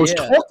was like the most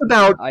talked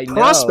about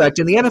prospect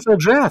in the NFL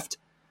draft.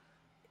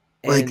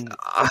 Like,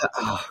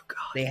 oh god,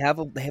 they have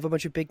a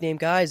bunch of big name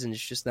guys, and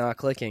it's just not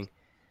clicking.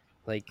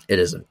 Like, it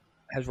isn't.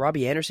 Has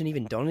Robbie Anderson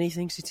even done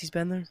anything since he's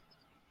been there?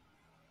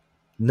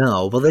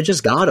 No, well, they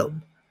just got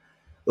him.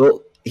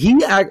 Well, he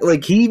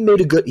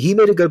made a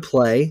good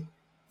play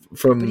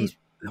from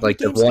like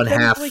the one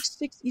half.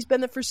 He's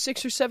been there for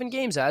 6 or 7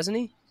 games, hasn't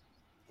he?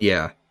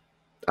 Yeah.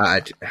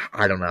 I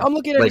don't know. I'm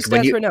looking at his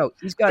stats right now.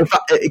 He's got.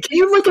 Can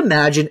you like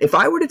imagine if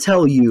I were to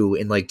tell you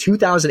in like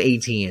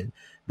 2018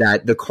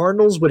 that the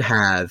Cardinals would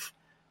have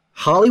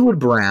Hollywood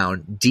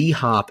Brown,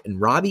 D-Hop, and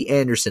Robbie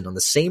Anderson on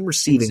the same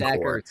receiving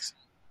core,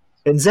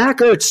 and Zach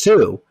Ertz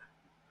too,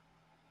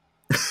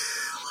 and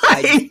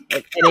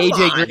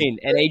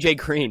AJ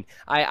Green.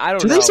 I don't know.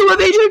 Do they still have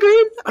AJ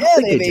Green? Yeah,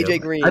 they have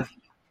AJ Green.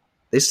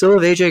 They still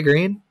have AJ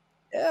Green?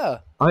 Yeah.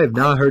 I have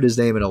not heard his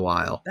name in a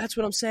while. That's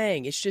what I'm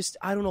saying. It's just,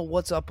 I don't know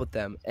what's up with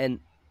them. And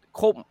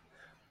Colt,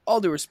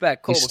 all due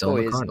respect, Colt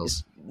McCoy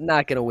is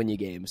not going to win you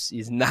games.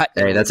 He's not.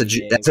 Hey, that's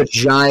a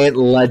giant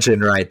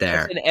legend right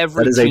there. That's an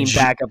every team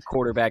backup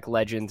quarterback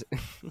legend.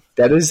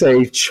 That is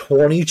a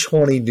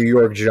 2020 New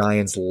York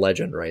Giants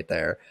legend right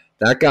there.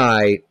 That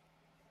guy,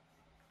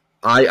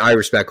 I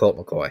respect Colt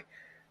McCoy.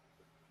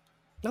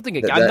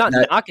 I'm not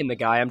knocking the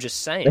guy. I'm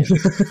just saying.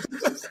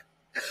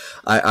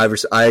 I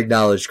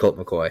acknowledge Colt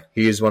McCoy.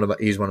 He's one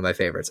of my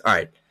favorites. All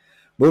right,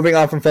 moving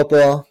on from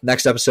football.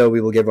 Next episode,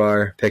 we will give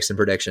our picks and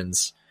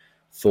predictions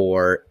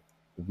for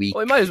week.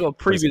 Well, we might as well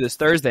preview this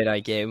Thursday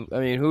night game. I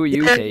mean, who are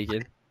you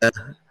taking?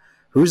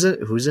 Who's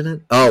in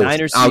it? Oh,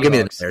 Niners. Give me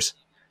the Niners.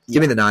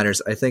 Give me the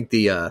Niners. I think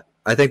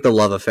the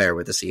love affair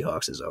with the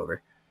Seahawks is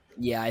over.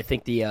 Yeah, I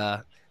think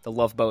the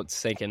love boat's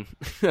sinking.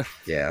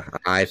 Yeah,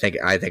 I think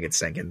it's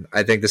sinking.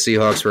 I think the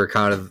Seahawks were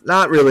kind of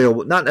not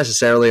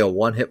necessarily a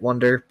one-hit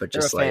wonder, but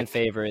just they're a fan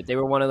favorite. They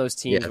were one of those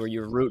teams where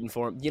you're rooting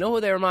for them. You know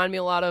who they remind me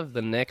a lot of?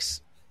 The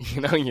Knicks.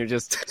 You know,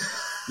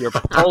 you're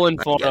pulling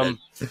for them.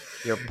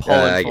 You're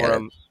pulling for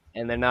them,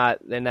 and they're never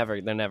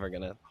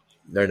gonna.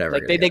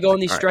 They go in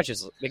these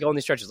stretches. Right. They go in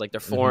these stretches like they're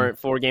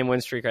 4-game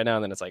win streak right now,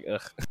 and then it's like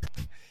ugh.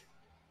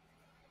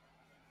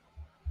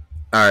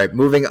 All right,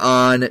 moving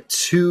on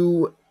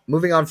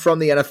from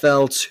the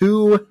NFL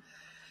to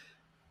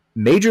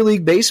Major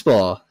League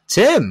Baseball.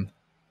 Tim,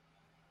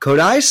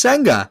 Kodai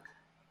Senga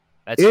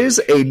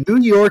is a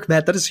New York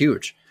Met. That is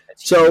huge.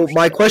 So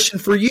my question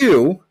for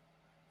you,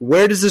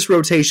 where does this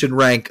rotation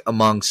rank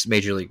amongst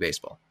Major League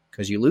Baseball?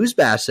 Because you lose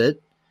Bassett,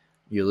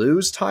 you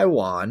lose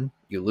Taiwan,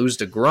 you lose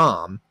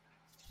DeGrom.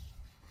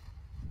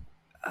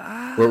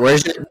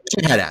 Where's your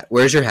head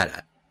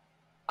at?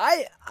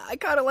 I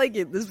kind of like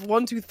it. This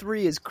 1, 2,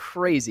 3 is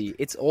crazy.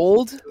 It's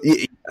old.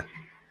 Yeah,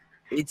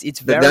 It's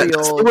very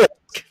old.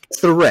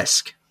 It's the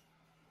risk.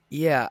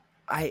 Yeah,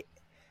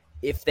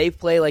 if they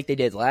play like they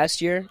did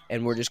last year,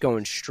 and we're just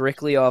going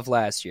strictly off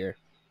last year,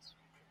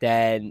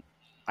 then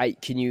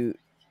can you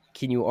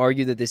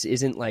argue that this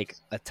isn't like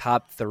a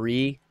top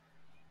 3?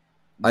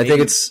 I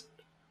think it's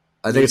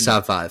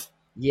top 5.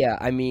 Yeah,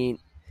 I mean,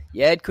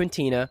 you had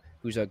Quintina,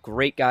 who's a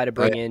great guy to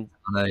bring in.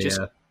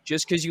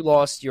 Just because you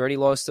already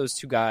lost those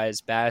 2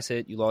 guys,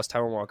 Bassett, you lost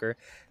Tyrone Walker.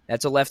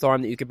 That's a left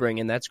arm that you could bring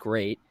in. That's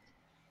great.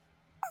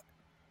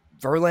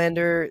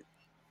 Verlander,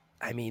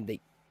 I mean,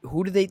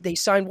 who did they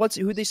sign?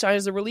 Who they signed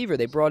as the reliever?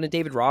 They brought in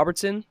David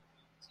Robertson.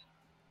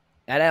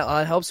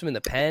 That helps him in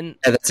the pen.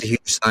 Yeah, that's a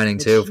huge signing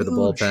too for the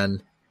bullpen.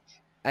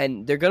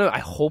 And I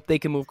hope they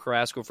can move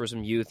Carrasco for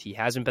some youth. He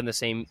hasn't been the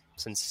same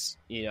since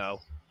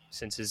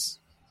his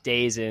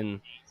days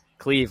in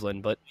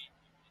Cleveland, but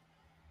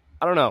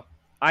I don't know.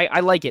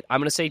 I like it. I'm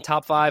going to say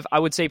top 5. I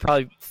would say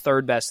probably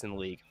 3rd best in the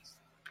league.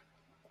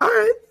 All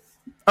right.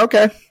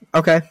 Okay.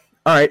 All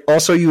right.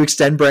 Also, you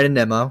extend Brandon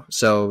Nimmo,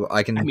 so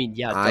I can. I mean,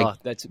 yeah,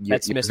 that's missing. You're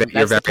That's the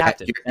very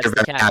captain. You're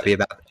very happy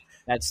about it.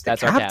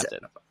 That's our captain.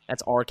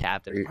 That's our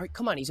captain. All right,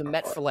 come on, he's a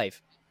Met for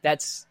life. Are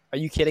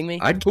you kidding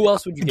me? Who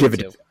else would you give it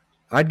to?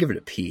 I'd give it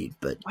a Pete,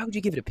 but why would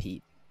you give it a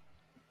Pete?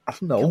 I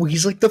don't know.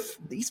 He's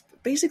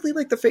basically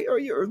like the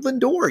or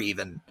Lindor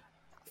even.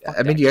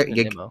 I mean,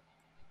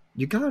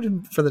 you got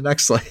him for the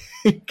next got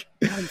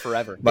him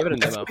forever. Give it a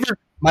Nimmo.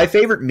 My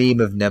favorite meme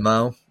of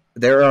Nimmo.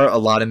 There are a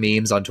lot of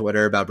memes on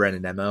Twitter about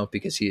Brandon Nimmo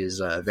because he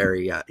is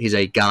he's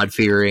a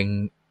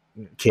God-fearing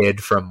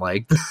kid from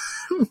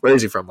where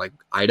is he from? Like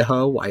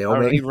Idaho,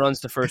 Wyoming. He runs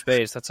to first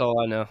base. That's all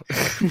I know.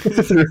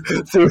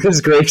 through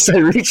his grace, I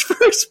reach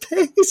first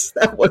base.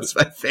 That was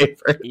my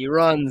favorite. He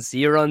runs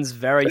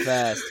very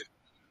fast.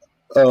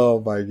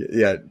 Oh my god!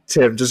 Yeah,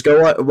 Tim, just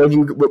go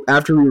on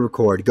after we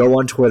record. Go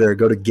on Twitter,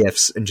 go to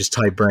GIFs, and just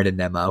type Brandon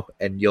Nimmo,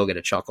 and you'll get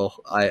a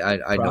chuckle. I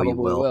know you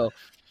will.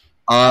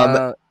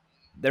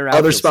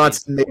 Other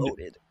spots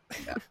loaded.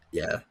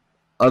 Yeah.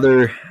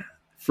 Other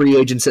free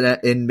agents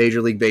in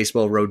Major League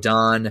Baseball: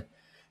 Rodon,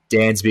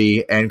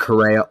 Dansby, and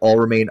Correa all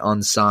remain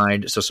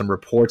unsigned. So some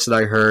reports that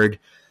I heard,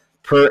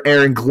 per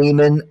Aaron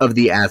Gleeman of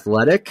The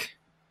Athletic,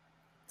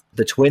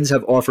 the Twins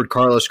have offered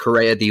Carlos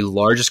Correa the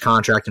largest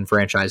contract in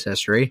franchise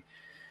history.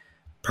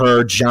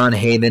 Per John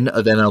Heyman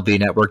of MLB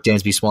Network,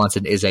 Dansby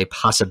Swanson is a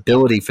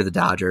possibility for the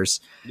Dodgers.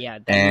 Yeah,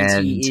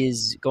 that means he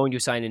is going to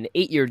sign an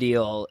 8-year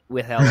deal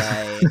with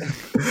LA.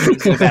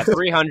 He's about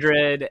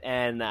 300,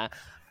 and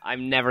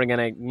I'm never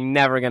gonna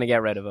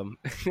get rid of him.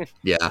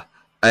 Yeah,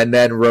 and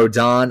then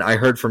Rodon, I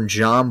heard from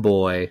John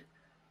Boy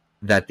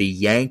that the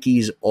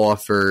Yankees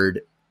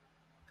offered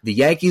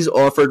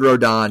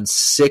Rodon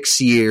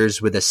 6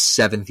 years with a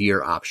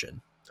 7th-year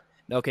option.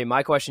 Okay,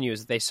 my question to you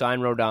is: if they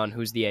sign Rodon,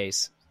 who's the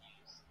ace?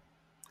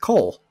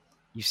 Cole.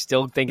 You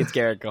still think it's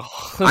Garrett Cole?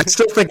 I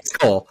still think it's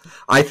Cole.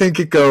 I think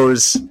it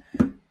goes.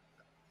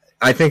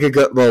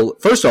 Well,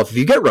 first off, if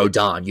you get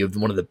Rodon, you have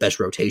one of the best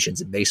rotations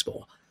in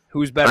baseball.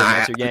 Who's better,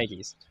 Mets or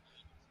Yankees?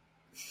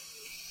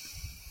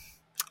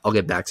 I'll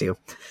get back to you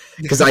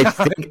because I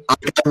think I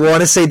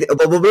want to say.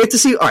 Well, we have to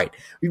see. All right,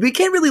 we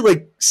can't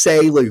really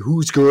say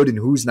who's good and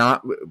who's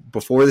not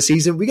before the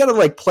season. We got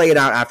to play it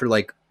out after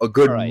a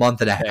good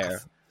month and a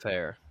half.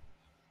 Fair.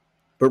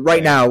 But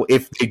right now,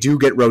 if they do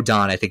get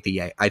Rodon, I think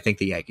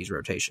the Yankees'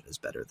 rotation is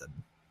better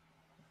than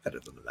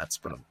the Mets.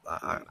 But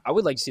I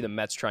would like to see the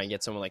Mets try and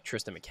get someone like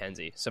Tristan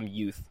McKenzie, some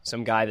youth,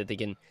 some guy that they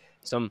can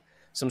some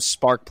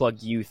spark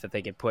plug youth that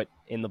they can put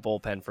in the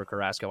bullpen for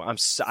Carrasco.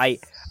 I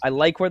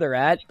like where they're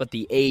at, but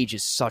the age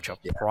is such a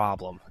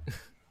problem.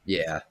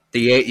 Yeah,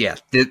 the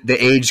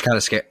age kind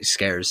of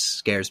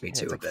scares me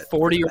too a bit.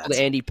 40-year-old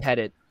Andy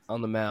Pettitte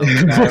on the mound.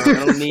 I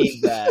don't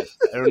need that.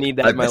 I don't need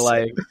that in my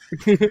life.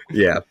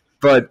 Yeah,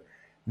 but.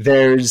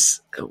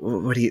 There's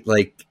what do you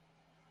like?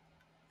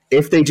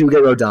 If they do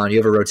get Rodon, you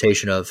have a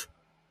rotation of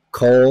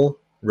Cole,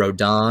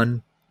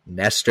 Rodon,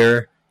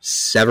 Nestor,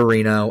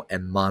 Severino,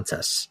 and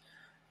Montes.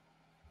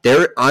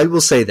 I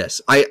will say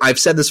this. I've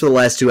said this for the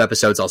last 2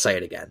 episodes. I'll say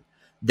it again.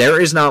 There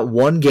is not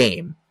one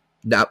game,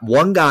 not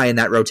one guy in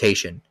that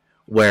rotation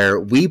where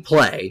we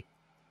play,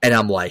 and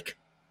I'm like,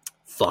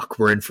 "Fuck,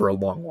 we're in for a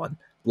long one."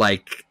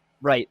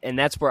 Right, and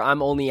that's where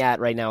I'm only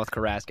at right now with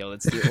Carrasco.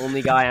 It's the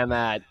only guy I'm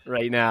at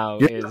right now.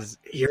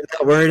 You're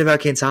not worried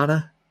about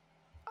Quintana?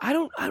 I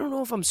don't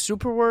know if I'm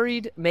super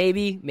worried.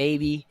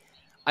 Maybe.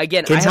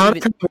 Again,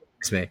 Quintana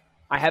worries me.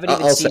 I haven't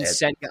even seen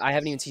Senga. I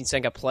haven't even seen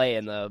Senga play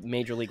in the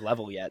major league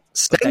level yet.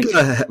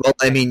 Senga. Well,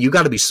 I mean, you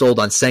got to be sold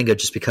on Senga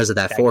just because of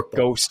that fork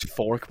ball. Ghost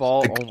fork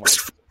ball. Oh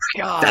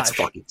my god, that's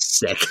fucking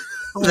sick.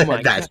 Oh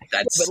my god!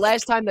 But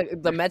last time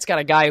the Mets got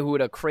a guy who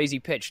had a crazy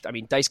pitch. I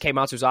mean, Daisuke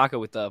Matsuzaka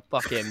with the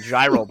fucking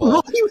gyro ball.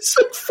 Well, he was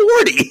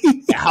 40.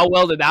 Yeah, how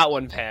well did that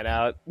one pan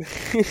out?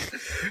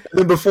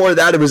 And before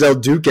that, it was El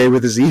Duque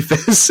with his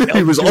ephus.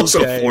 He was also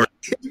 40.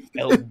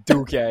 El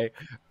Duque.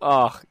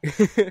 Oh.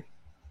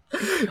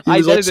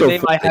 That is a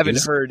name I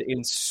haven't heard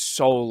in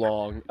so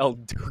long. El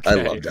Duque. I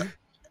love that.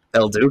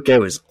 El Duque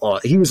was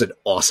an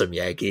awesome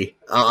Yankee.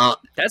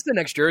 That's the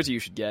next jersey you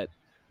should get.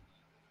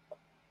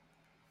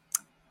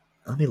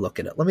 Let me look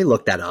that up. Let me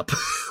look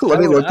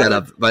that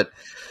up. But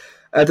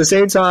at the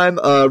same time,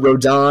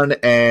 Rodon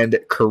and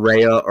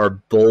Correa are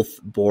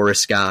both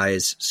Boris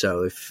guys.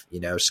 So if you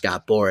know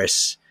Scott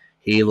Boras,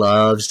 he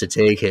loves to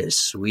take his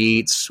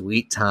sweet,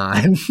 sweet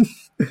time.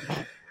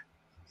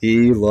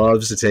 He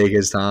loves to take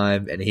his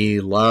time, and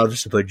he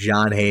loves to put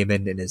John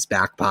Heyman in his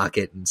back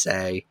pocket and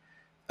say,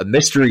 a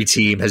mystery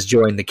team has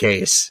joined the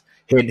case.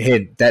 Hint,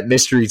 hint, that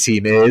mystery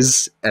team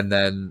is, and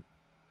then,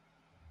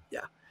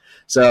 yeah.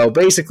 So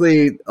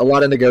basically, a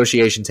lot of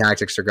negotiation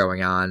tactics are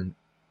going on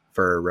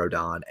for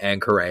Rodon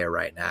and Correa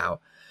right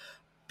now.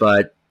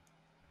 But,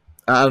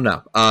 I don't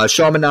know.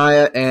 Sean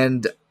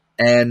Manaea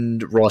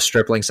and Ross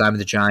Stripling signed with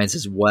the Giants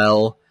as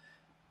well.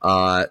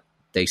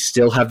 They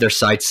still have their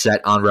sights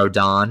set on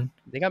Rodon.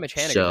 They got Mitch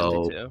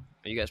Haniger, too.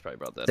 You guys probably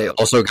brought that They up.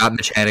 also got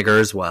Mitch Haniger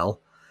as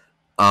well.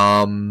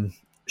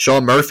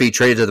 Sean Murphy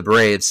traded to the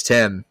Braves.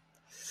 Tim,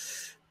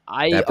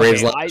 that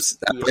Braves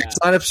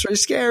lineup's pretty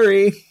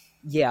scary.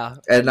 Yeah,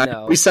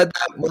 and we said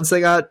that once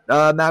they got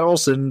Matt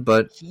Olson,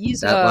 but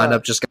that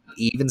lineup just got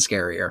even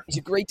scarier. He's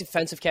a great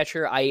defensive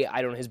catcher.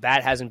 I don't know. His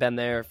bat hasn't been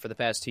there for the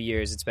past 2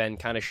 years. It's been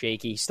kind of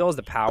shaky. He still has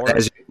the power.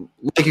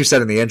 Like you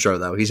said in the intro,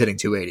 though, he's hitting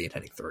 280 and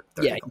hitting 30.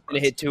 Yeah, he's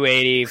going to hit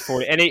 280,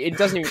 40. And it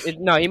doesn't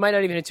even... No, he might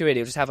not even hit 280.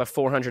 He'll just have a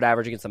 400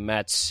 average against the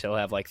Mets. He'll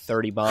have like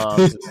 30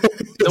 bombs.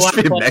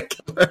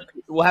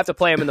 We'll have to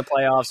play him in the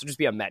playoffs. It'll just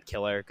be a Met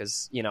killer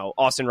because, you know,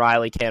 Austin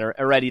Riley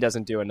already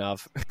doesn't do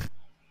enough.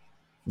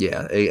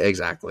 Yeah,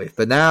 exactly.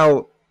 But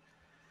now,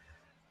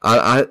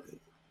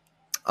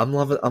 I'm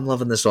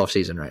loving this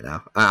offseason right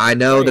now. I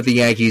know that the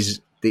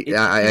Yankees, the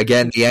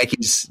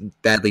Yankees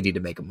badly need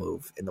to make a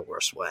move in the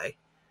worst way.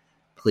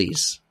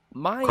 Please,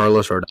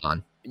 Carlos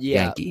Rodon,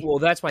 Yankee. Well,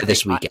 that's my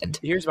this weekend.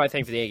 Here's my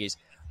thing for the Yankees: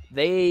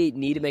 they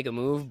need to make a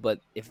move, but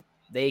if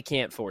they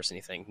can't force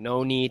anything,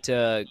 no need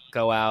to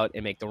go out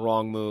and make the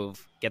wrong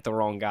move, get the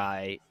wrong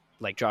guy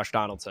like Josh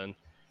Donaldson,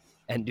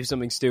 and do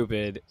something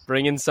stupid.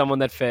 Bring in someone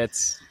that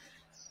fits.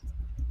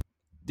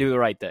 Do the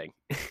right thing.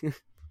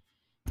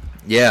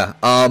 Yeah.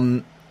 A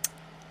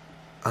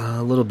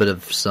little bit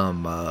of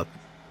some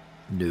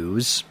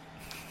news.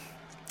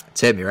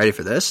 Tim, you ready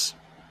for this?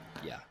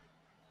 Yeah.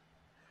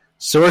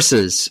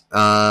 Sources,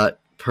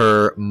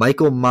 per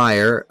Michael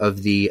Meyer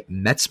of the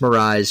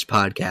Metsmerized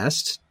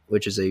podcast,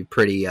 which is a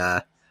pretty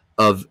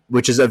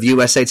which is of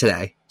USA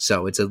Today,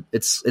 so it's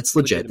legit.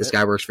 Legitimate. This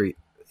guy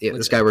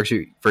works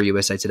for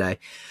USA Today.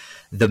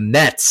 The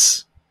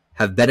Mets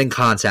have been in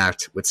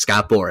contact with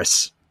Scott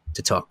Boras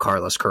to talk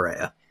Carlos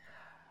Correa.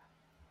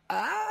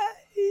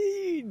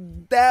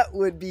 That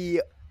would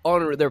be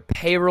on their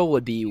payroll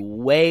would be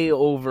way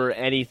over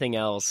anything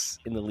else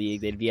in the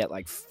league. They'd be at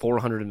like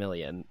 $400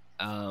 million.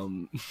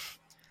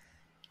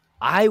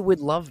 I would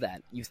love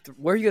that.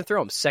 Where are you gonna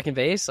throw him? Second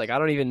base? Like I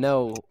don't even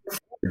know.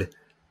 Third.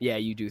 Yeah,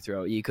 you do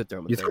throw. You could throw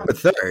him. You throw him a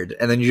third,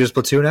 and then you just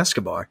platoon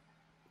Escobar.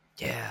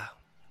 Yeah.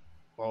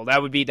 Well,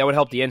 that would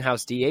help the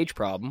in-house DH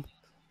problem.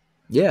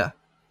 Yeah.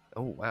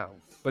 Oh wow.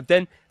 But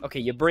then, okay,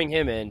 you bring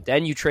him in,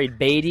 then you trade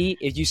Beatty.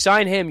 If you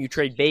sign him, you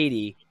trade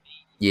Beatty.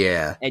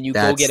 Yeah, and you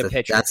go get a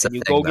pitcher.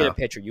 You go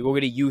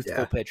get a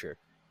youthful pitcher.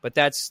 But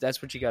that's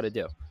what you got to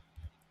do.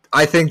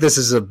 I think this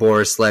is a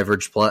Boris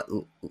leverage play.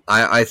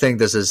 I think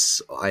this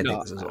is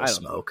all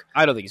smoke.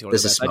 I don't think he's going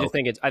to do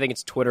that. I think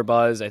it's Twitter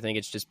buzz. I think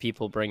it's just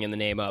people bringing the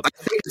name up.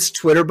 I think it's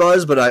Twitter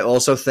buzz, but I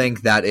also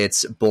think that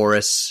it's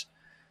Boris,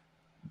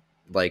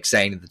 like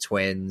saying to the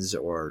Twins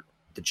or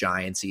the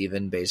Giants,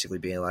 even basically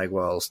being like,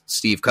 "Well,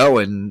 Steve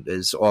Cohen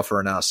is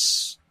offering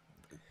us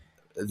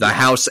the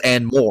house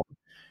and more."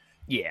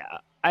 Yeah,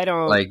 I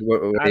don't like.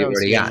 What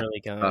do you got? Really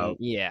going,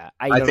 yeah,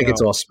 I think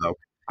it's all smoke.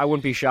 I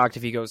wouldn't be shocked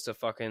if he goes to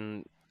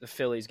fucking the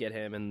Phillies, get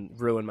him, and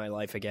ruin my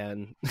life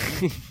again.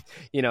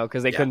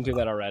 Because they couldn't do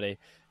that already.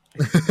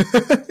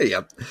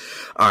 Yep.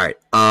 All right.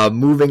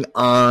 Moving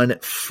on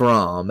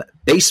from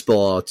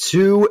baseball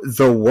to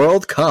the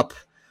World Cup.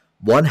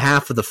 One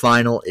half of the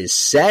final is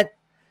set.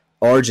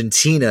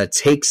 Argentina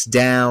takes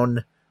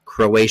down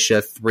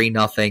Croatia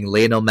 3-0.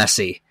 Lionel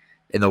Messi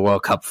in the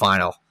World Cup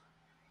final.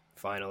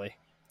 Finally.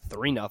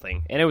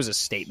 3-0. And it was a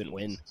statement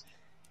win.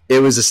 It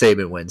was a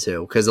statement win,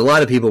 too, because a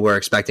lot of people were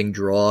expecting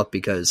draw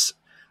because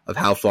of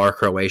how far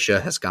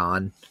Croatia has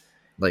gone,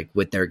 like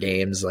with their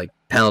games, like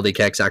penalty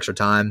kicks, extra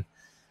time.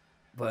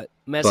 But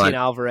Messi and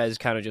Alvarez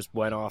kind of just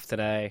went off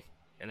today,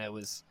 and it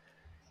was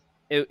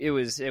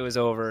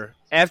over.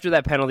 After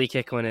that penalty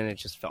kick went in, it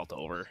just felt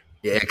over.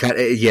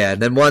 Yeah,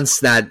 and then once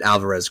that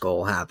Alvarez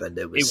goal happened,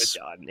 it was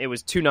done. It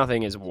was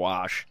 2-0 is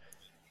wash.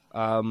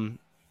 I'm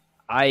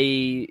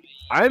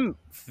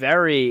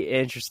very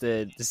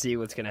interested to see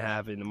what's going to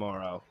happen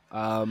tomorrow.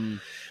 Well,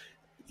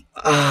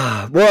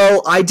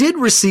 I did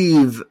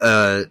receive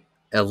a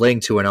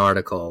link to an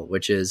article,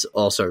 which is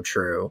also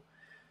true.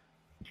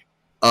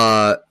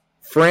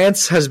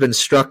 France has been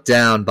struck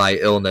down by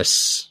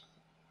illness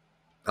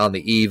on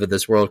the eve of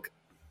this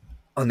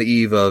on the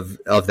eve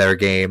of their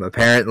game.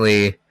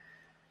 Apparently,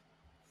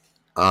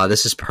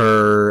 This is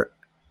per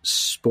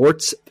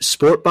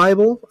Sport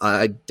Bible.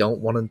 I don't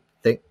want to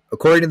think.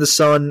 According to the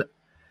Sun,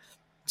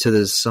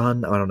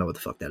 I don't know what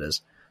the fuck that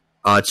is.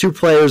 2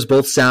 players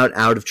both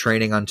out of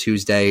training on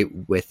Tuesday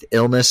with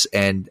illness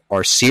and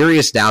are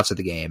serious doubts of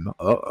the game.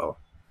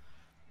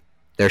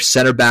 Their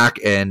center back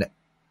and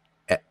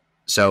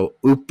so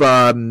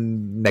Upa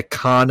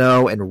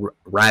Meccano and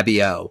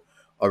Rabiot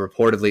are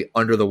reportedly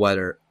under the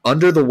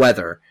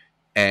weather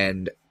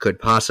and could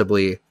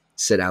possibly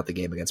sit out the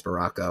game against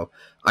Morocco.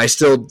 I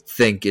still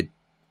think it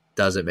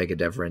doesn't make a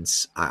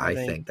difference. I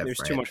think that there's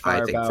too much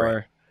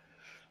firepower.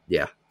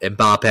 Yeah,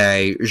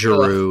 Mbappe,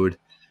 Giroud.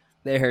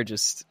 They're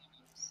just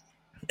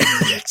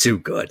too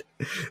good.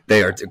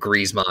 They are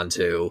Griezmann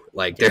too.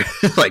 Like they're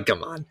like,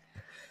 come on.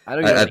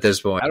 At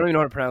this point, I don't even know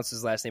how to pronounce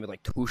his last name. But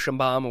like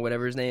Tushambam or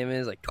whatever his name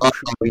is. Like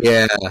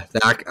yeah,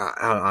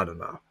 I don't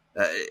know.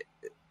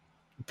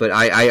 But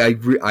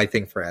I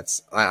think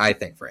France. I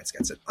think France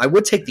gets it. I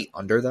would take the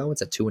under though.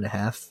 It's at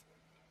 2.5.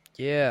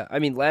 Yeah, I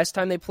mean, last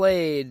time they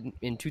played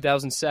in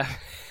 2007,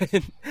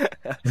 there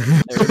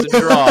was a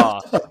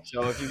draw.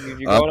 So if you're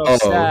going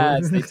off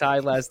stats, they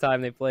tied last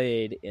time they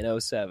played in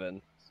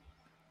 2007.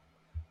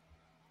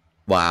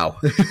 Wow,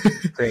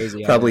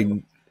 crazy.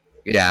 Probably,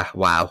 yeah.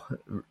 Wow,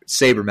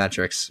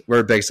 sabermetrics. We're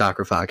a big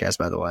soccer podcast,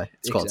 by the way.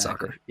 It's called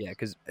soccer. Yeah,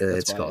 because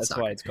that's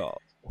why it's called.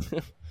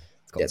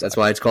 That's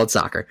why it's called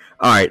soccer.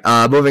 All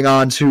right, moving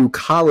on to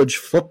college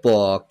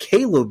football.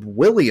 Caleb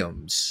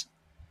Williams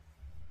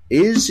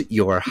is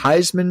your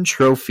Heisman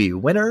Trophy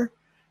winner.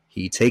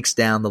 He takes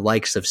down the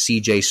likes of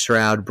C.J.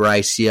 Stroud,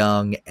 Bryce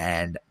Young,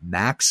 and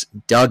Max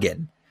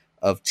Duggan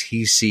of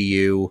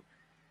TCU.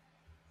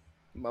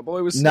 My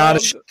boy was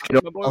snubbed.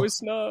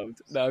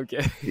 No,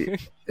 okay.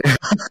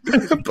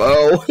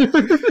 Bo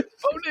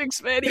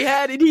Nix, man, he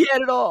had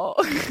it all.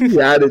 He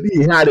had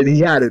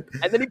it.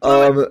 And then he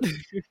played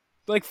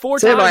like 4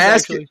 Sam, times, I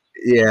ask actually.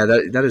 Yeah,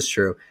 that is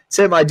true.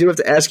 Sam, I do have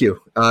to ask you.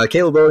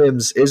 Caleb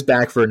Williams is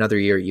back for another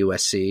year at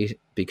USC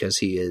because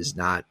he is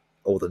not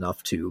old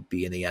enough to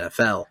be in the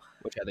NFL.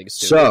 Which I think is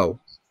stupid. So,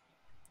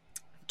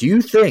 do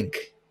you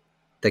think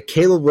that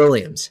Caleb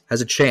Williams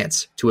has a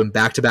chance to win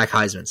back-to-back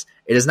Heismans?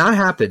 It has not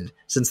happened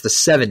since the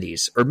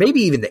 70s, or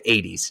maybe even the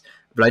 80s,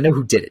 but I know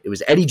who did it. It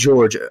was Eddie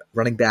George,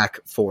 running back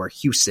for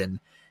Houston,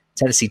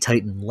 Tennessee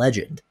Titan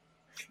legend.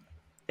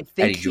 I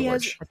think he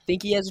has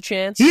a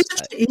chance. He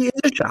has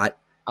a shot.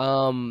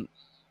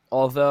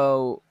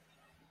 Although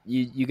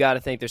you got to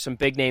think there's some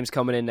big names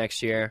coming in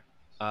next year.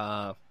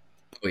 Oh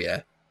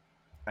yeah.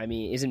 I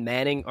mean, isn't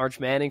Arch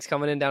Manning's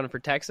coming in down for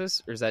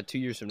Texas, or is that 2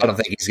 years from now? I don't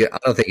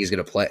think he's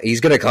gonna play. He's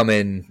gonna come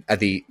in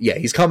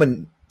he's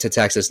coming to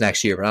Texas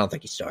next year, but I don't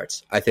think he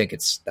starts. I think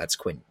that's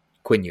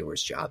Quinn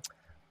Ewers' job.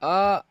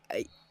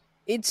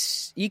 He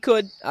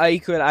could. I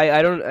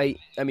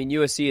mean,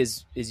 USC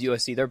is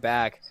USC. They're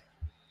back.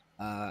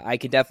 I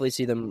could definitely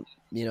see them,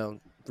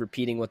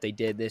 repeating what they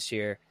did this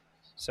year.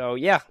 So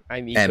yeah,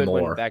 I mean, he could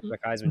win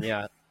back-to-back Heisman.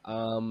 Yeah.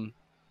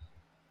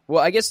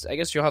 Well, I guess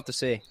you'll have to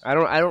see. I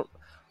don't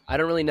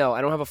really know.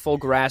 I don't have a full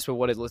grasp of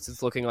what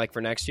it's looking like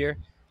for next year.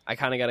 I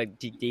kind of got to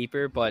dig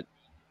deeper, but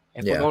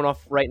if we're going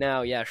off right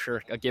now, yeah,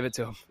 sure, I'll give it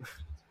to him.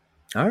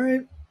 All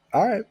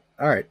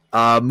right.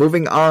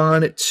 Moving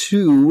on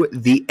to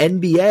the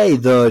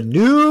NBA, the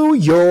New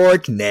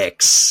York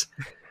Knicks.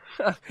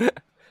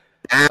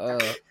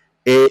 Back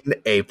in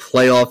a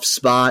playoff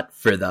spot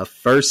for the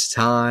first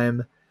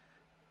time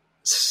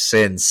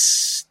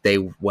since they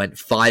went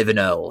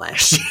 5-0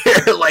 last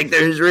year. Like,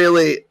 there's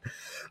really,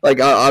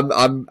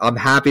 I'm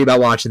happy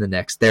about watching the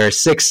Knicks. They're a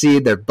 6th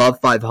seed. They're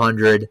above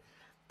 500.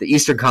 The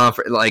Eastern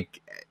Conference,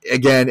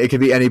 again, it could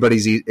be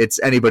anybody's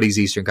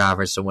Eastern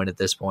Conference to win at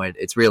this point.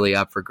 It's really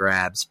up for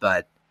grabs,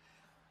 but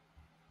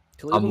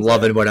I'm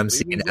loving what I'm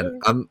seeing.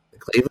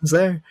 Cleveland's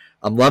there.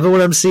 I'm loving what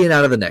I'm seeing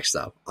out of the Knicks,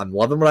 though. I'm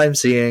loving what I'm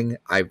seeing.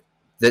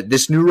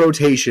 This new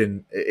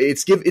rotation,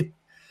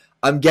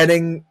 I'm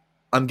getting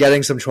some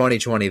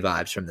 2020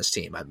 vibes from this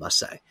team, I must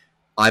say.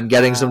 I'm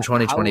getting some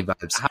 2020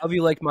 vibes. How have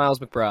you liked Miles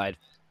McBride?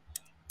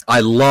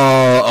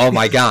 Oh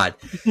my God.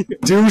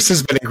 Deuce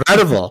has been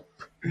incredible.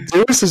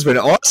 Deuce has been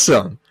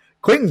awesome.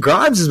 Quentin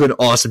Grimes has been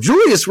awesome.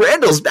 Julius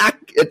Randle's back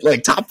at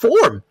top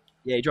form.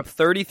 Yeah, he dropped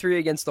 33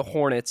 against the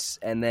Hornets,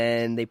 and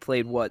then they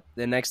played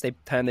the next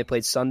time they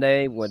played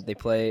Sunday? What they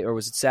play, or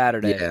was it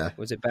Saturday? Yeah.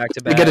 Was it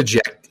back-to-back?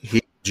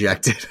 He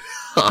ejected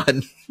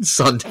on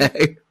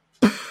Sunday.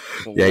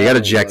 Yeah, he got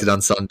ejected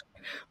on Sunday.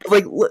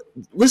 But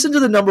listen to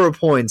the number of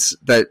points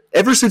that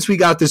ever since we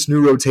got this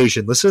new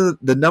rotation, listen to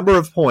the number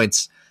of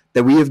points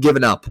that we have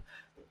given up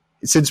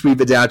since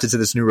we've adapted to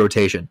this new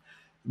rotation.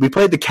 We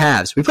played the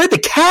Cavs. Tim! We played the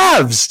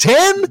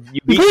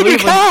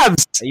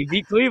Cavs! You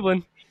beat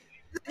Cleveland.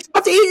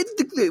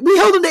 We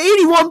held them to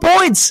 81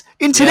 points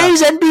in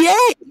today's NBA.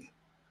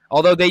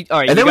 Although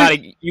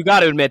you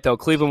got to admit though,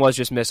 Cleveland was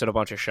just missing a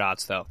bunch of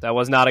shots though. That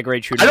was not a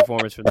great shooting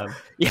performance for them.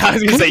 Yeah, I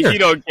was gonna say you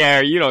don't care.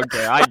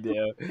 I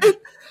do.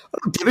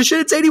 I don't give a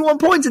shit. It's 81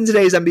 points in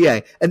today's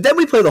NBA, and then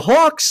we play the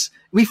Hawks.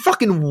 We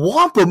fucking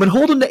whomp them and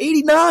hold them to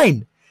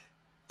 89.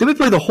 Then we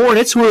play the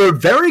Hornets, who are a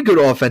very good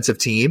offensive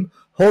team.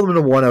 hold them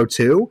to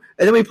 102.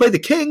 And then we play the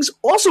Kings,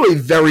 also a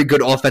very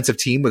good offensive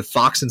team with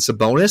Fox and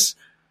Sabonis.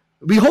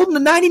 We hold them to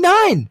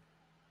 99.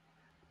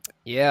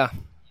 Yeah.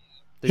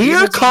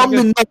 Here come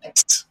the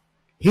Knicks.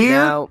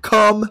 Here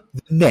come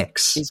the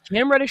Knicks. Is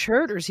Cam Reddish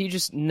hurt, or is he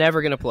just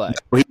never going to play?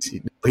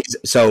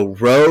 So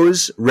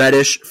Rose,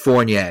 Reddish,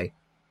 Fournier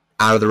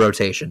out of the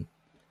rotation.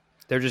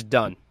 They're just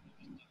done.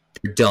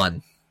 They're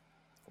done.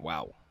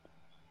 Wow.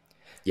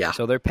 Yeah.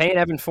 So they're paying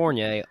Evan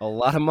Fournier a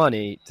lot of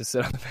money to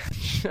sit on the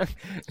bench.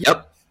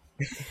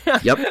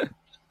 Yep.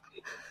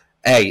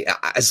 Hey,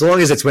 as long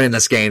as it's winning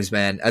us games,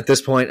 man. At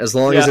this point, as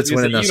long as it's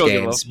winning us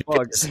games,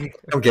 I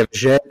don't give a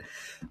shit.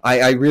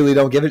 I really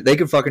don't give it. They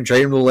can fucking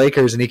trade him to the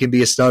Lakers and he can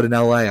be a stud in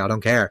LA. I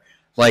don't care.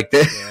 Like,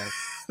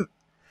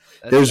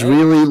 there's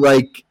really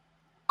like,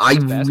 I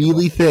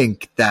really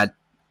think that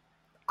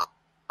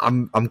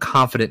I'm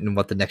confident in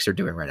what the Knicks are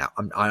doing right now.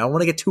 I don't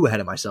want to get too ahead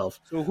of myself,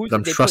 but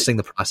I'm trusting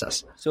the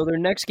process. So their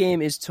next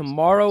game is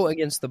tomorrow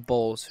against the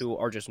Bulls, who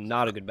are just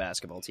not a good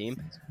basketball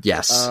team.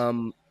 Yes.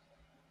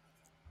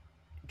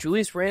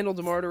 Julius Randle,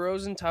 DeMar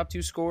DeRozan, top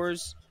 2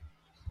 scorers.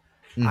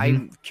 Mm-hmm.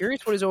 I'm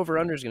curious what his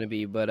over-under is going to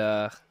be, but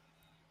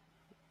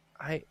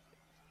I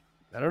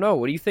don't know.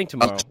 What do you think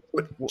tomorrow?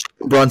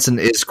 Brunson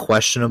is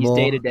questionable.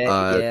 He's day-to-day.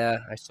 Yeah,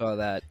 I saw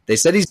that. They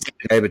said he's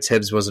day-to-day, but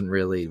Tibbs wasn't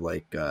really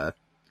like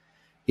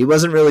he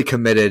wasn't really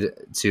committed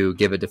to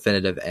give a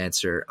definitive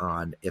answer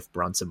on if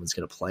Brunson was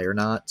going to play or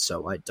not.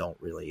 So I don't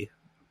really.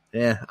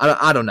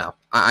 I don't know.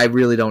 I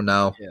really don't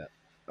know. Yeah.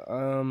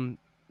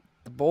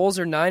 The Bulls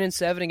are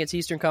 9-7 against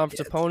Eastern Conference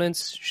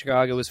opponents.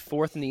 Chicago is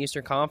 4th in the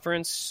Eastern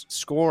Conference,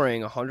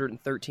 scoring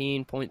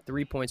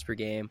 113.3 points per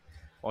game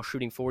while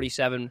shooting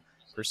 47%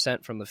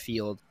 from the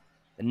field.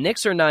 The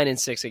Knicks are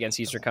 9-6 against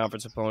Eastern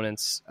Conference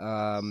opponents.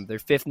 They're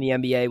 5th in the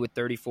NBA with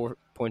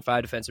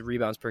 34.5 defensive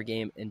rebounds per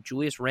game, and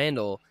Julius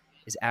Randle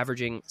is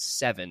averaging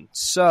 7.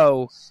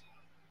 So,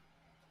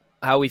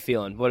 how are we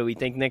feeling? What do we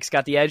think? Knicks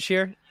got the edge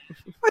here?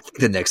 I think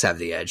the Knicks have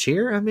the edge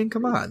here. I mean,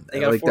 come on.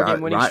 They got a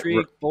 4-game winning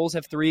streak. Bulls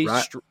have 3.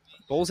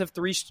 Bulls have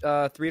 3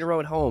 in a row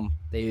at home.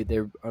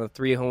 They're on a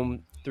 3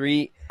 home.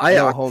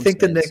 I think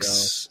the Knicks.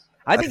 So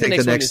I think the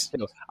Knicks win this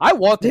too. I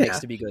want the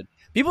Knicks to be good.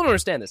 People don't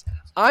understand this.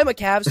 I'm a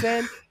Cavs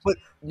fan, but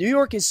New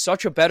York is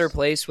such a better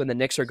place when the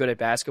Knicks are good at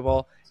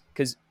basketball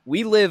because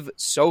we live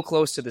so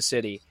close to the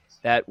city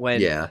that when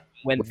you're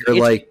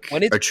like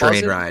a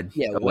train ride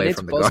away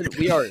from the Garden.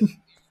 We are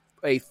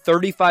a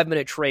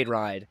 35-minute train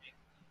ride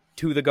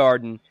to the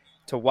Garden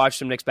to watch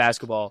some Knicks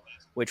basketball,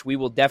 which we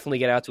will definitely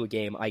get out to a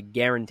game. I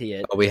guarantee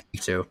it. Oh, we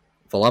have to.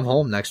 Well, I'm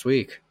home next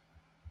week.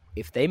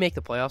 If they make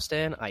the playoffs,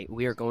 Dan,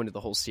 we are going to the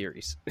whole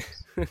series.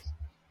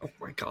 Oh,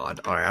 my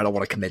God. All right, I don't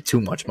want to commit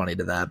too much money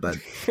to that, but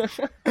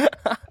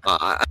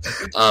I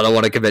don't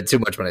want to commit too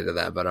much money to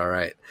that, but all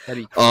right.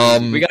 That'd be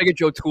crazy. We got to get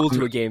Joe Toole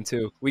to a game,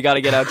 too. We got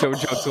to get out Joe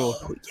Toole.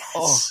 Yes.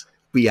 Oh.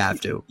 We have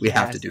to. We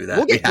have to do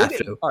that. We have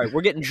to. All right,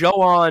 we're getting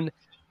Joe on.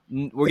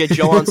 We'll get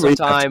Joe on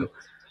sometime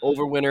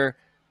over winter,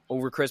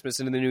 over Christmas,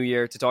 into the new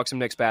year to talk some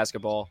Knicks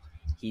basketball.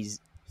 He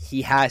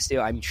has to.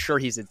 I'm sure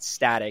he's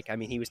ecstatic. I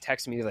mean, he was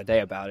texting me the other day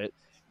about it.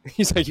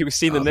 He's like, he was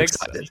seeing the Knicks.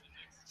 Excited.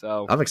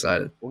 So I'm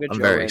excited. We'll I'm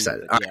very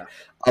excited. All right.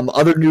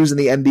 Other news in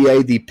the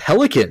NBA, the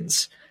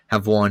Pelicans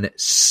have won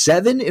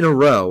 7 in a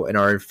row and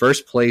are in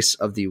first place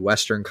of the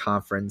Western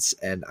Conference,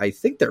 and I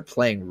think they're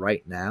playing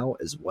right now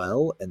as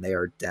well, and they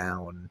are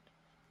down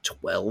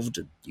 12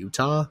 to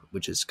Utah,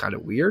 which is kind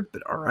of weird,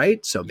 but all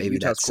right. So maybe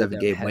that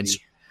 7-game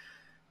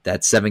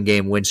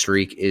win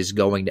streak is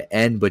going to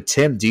end. But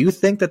Tim, do you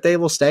think that they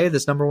will stay at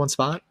this number 1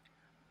 spot?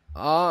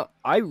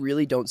 I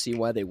really don't see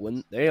why they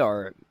wouldn't. They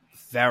are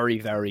very,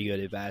 very good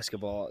at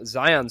basketball.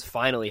 Zion's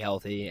finally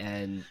healthy,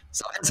 and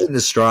Zion's in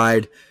his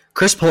stride.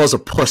 Chris Paul's a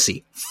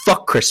pussy.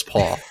 Fuck Chris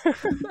Paul.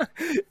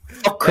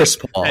 Fuck Chris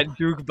Paul. And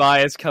Duke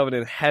bias coming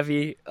in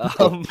heavy.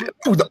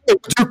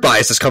 Duke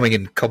bias is coming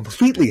in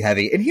completely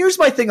heavy. And here's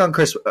my thing on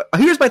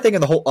Here's my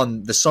thing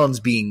on the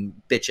Suns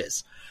being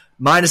bitches.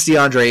 Minus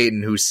DeAndre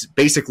Ayton, who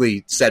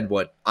basically said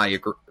what I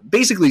agree.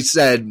 Basically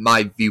said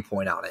my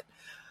viewpoint on it.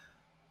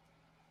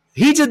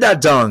 He did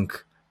that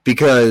dunk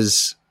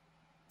because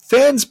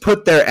fans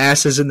put their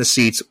asses in the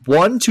seats,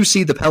 1, to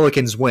see the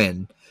Pelicans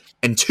win,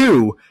 and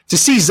 2, to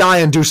see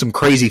Zion do some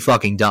crazy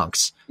fucking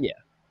dunks. Yeah.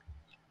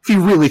 If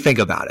you really think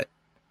about it.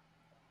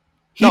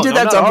 He did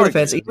that dunk for the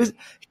fans. He was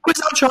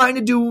not trying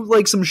to do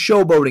like some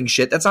showboating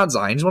shit. That's not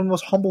Zion. He's one of the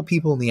most humble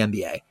people in the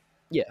NBA.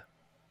 Yeah.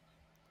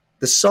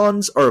 The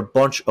Suns are a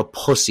bunch of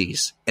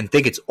pussies and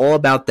think it's all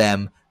about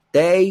them.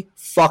 They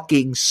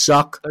fucking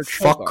suck.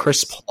 Fuck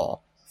Chris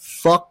Paul.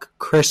 Fuck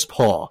Chris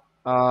Paul.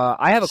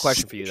 I have a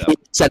question for you, though.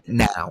 Said it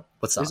now.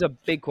 What's up? This is a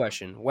big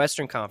question.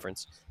 Western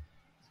Conference.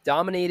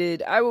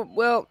 Dominated. I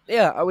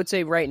would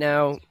say right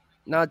now,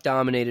 not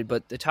dominated,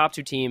 but the top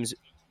 2 teams,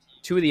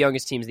 2 of the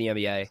youngest teams in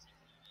the NBA.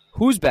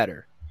 Who's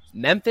better,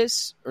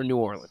 Memphis or New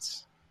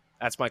Orleans?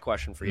 That's my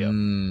question for you.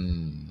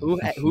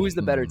 Who is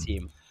the better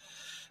team?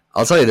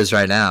 I'll tell you this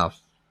right now.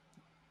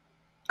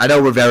 I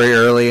know we're very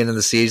early into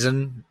the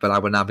season, but I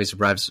would not be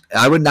surprised.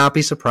 I would not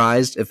be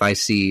surprised if I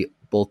see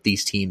both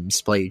these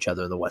teams play each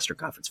other in the Western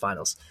Conference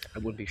Finals. I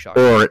wouldn't be shocked.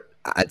 Or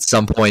at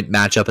some point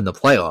match up in the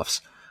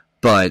playoffs.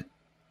 But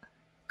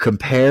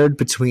compared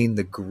between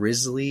the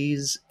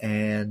Grizzlies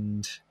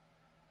and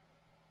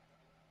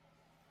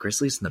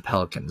the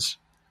Pelicans,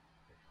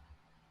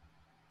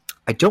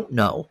 I don't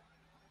know.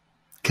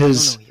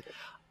 Because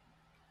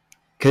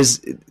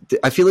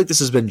I feel like this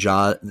has been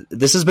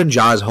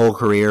Ja's whole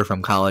career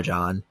from college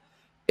on.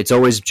 It's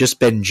always just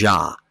been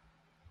Ja.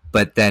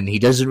 But then he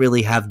doesn't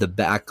really have the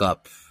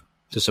backup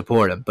to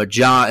support him. But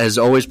Ja has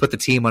always put the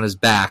team on his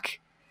back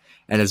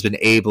and has been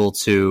able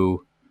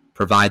to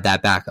provide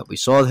that backup. We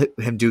saw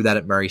him do that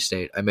at Murray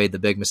State. I made the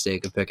big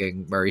mistake of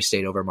picking Murray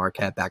State over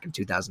Marquette back in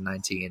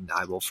 2019.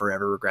 I will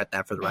forever regret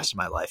that for the rest of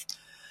my life.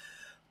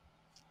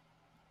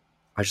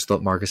 I just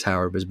thought Marcus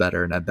Howard was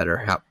better and had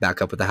better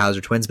backup with the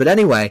Hauser twins. But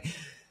anyway,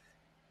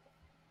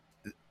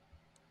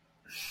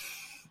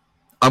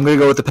 I'm going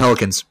to go with the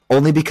Pelicans,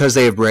 only because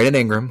they have Brandon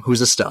Ingram,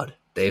 who's a stud.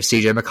 They have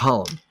CJ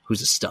McCollum,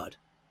 who's a stud.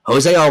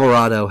 Jose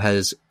Alvarado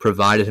has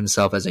provided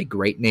himself as a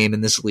great name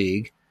in this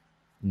league.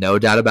 No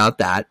doubt about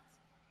that.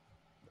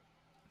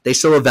 They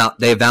still have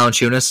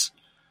Valanciunas.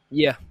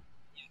 Yeah.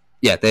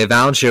 Yeah, they have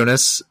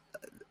Valanciunas.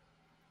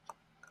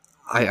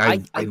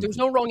 There's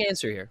no wrong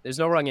answer here. There's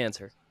no wrong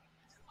answer.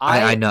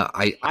 I know.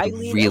 I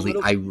really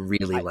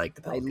like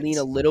the Pelicans. I lean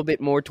a little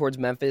bit more towards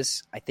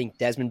Memphis. I think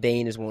Desmond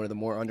Bane is one of the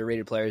more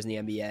underrated players in the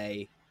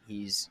NBA.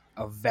 He's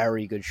a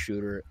very good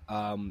shooter.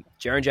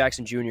 Jaren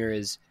Jackson Jr.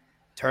 is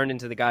turned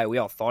into the guy we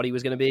all thought he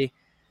was going to be.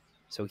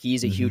 So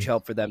he's a huge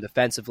help for them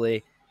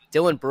defensively.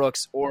 Dylan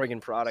Brooks,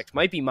 Oregon product,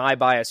 might be my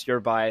bias, your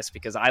bias,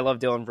 because I love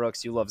Dylan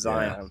Brooks, you love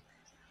Zion.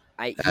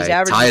 Yeah. He's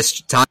averaging.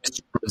 Tyus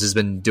Jones has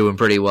been doing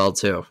pretty well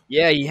too.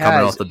 Yeah, he has.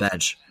 Coming off the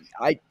bench.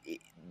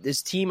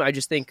 This team, I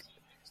just think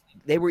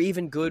they were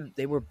even good.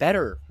 They were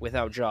better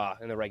without Ja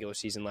in the regular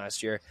season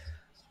last year.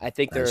 I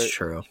think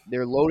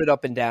they're loaded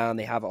up and down.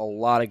 They have a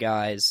lot of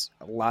guys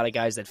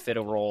that fit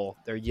a role.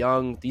 They're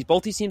young.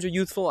 Both these teams are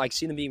youthful. I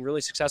see them being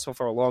really successful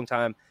for a long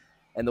time.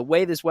 And the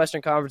way this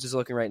Western Conference is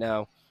looking right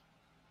now,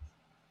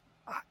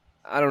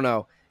 I don't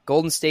know.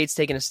 Golden State's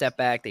taking a step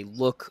back. They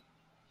look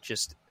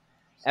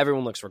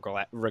everyone looks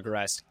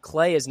regressed.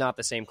 Clay is not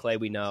the same Clay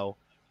we know.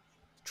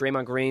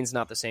 Draymond Green's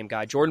not the same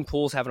guy. Jordan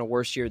Poole's having a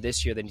worse year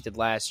this year than he did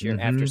last year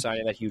after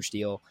signing that huge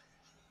deal.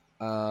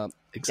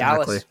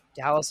 Exactly.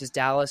 Dallas is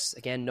Dallas.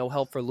 Again, no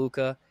help for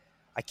Luka.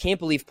 I can't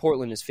believe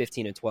Portland is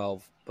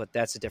 15-12, but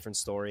that's a different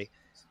story.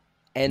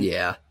 And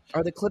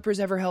are the Clippers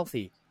ever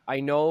healthy? I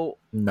know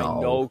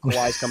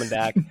Kawhi's coming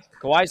back.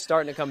 Kawhi's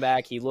starting to come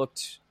back. He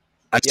looked...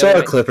 I saw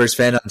a Clippers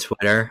fan on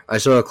Twitter.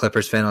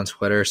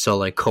 So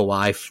like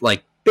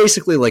Kawhi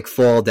basically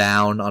fall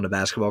down on a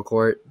basketball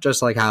court,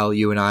 just like how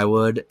you and I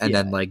would, and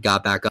then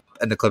got back up.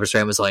 And the Clippers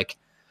fan was like,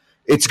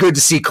 "It's good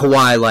to see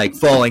Kawhi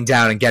falling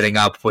down and getting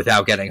up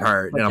without getting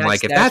hurt." And I'm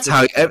like, if that's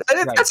how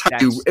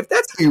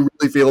you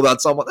really feel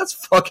about someone, that's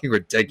fucking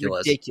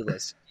ridiculous.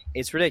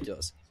 It's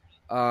ridiculous.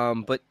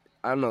 But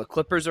I don't know. The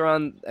Clippers are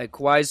on.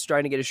 Kawhi's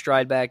trying to get his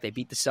stride back. They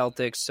beat the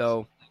Celtics,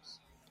 so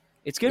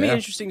it's going to be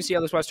interesting to see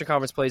how this Western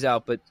Conference plays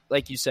out. But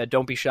like you said,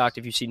 don't be shocked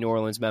if you see New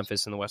Orleans,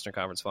 Memphis in the Western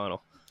Conference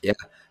Final. Yeah.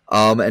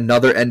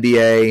 Another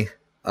NBA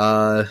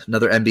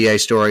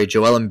story.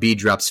 Joel Embiid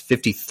drops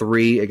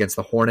 53 against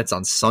the Hornets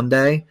on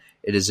Sunday.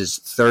 It is his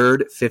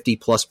third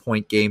 50-plus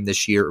point game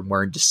this year, and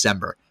we're in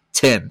December.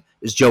 Tim,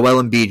 is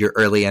Joel Embiid your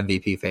early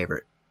MVP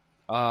favorite?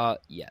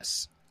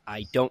 Yes.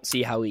 I don't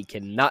see how he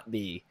cannot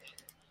be.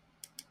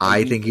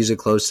 I think he's a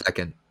close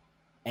second.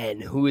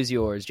 And who is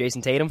yours?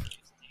 Jason Tatum?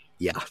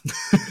 Yeah.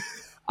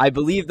 I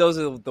believe those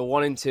are the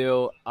 1 and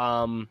 2.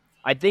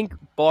 I think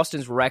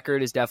Boston's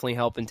record is definitely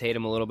helping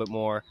Tatum a little bit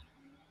more.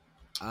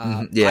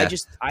 I'll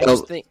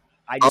say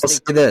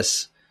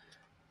this.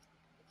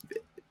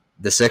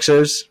 The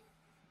Sixers,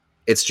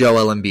 it's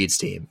Joel Embiid's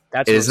team.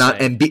 It's not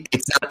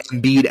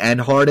Embiid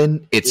and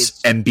Harden,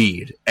 it's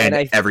Embiid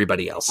and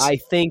everybody else. I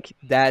think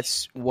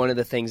that's one of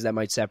the things that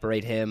might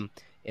separate him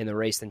in the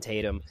race than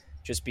Tatum,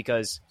 just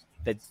because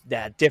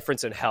that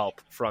difference in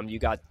help from you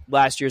got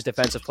last year's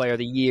Defensive Player of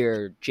the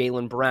Year,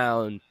 Jaylen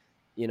Brown,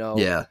 Al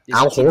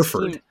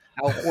Horford.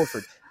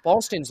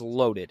 Boston's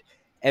loaded.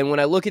 And when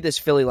I look at this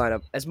Philly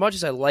lineup, as much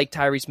as I like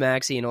Tyrese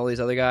Maxey and all these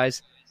other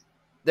guys,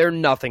 they're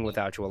nothing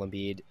without Joel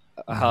Embiid.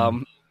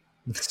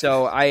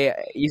 So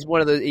he's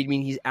one of the. I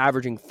mean, he's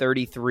averaging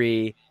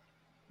 33,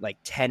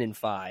 10 and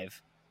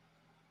 5.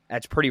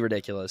 That's pretty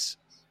ridiculous.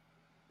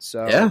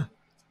 So yeah.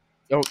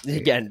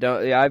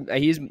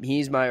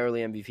 He's my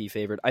early MVP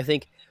favorite. I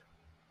think,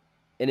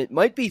 and it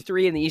might be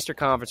 3 in the Eastern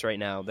Conference right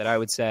now that I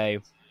would say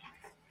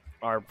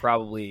are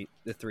probably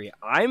the 3.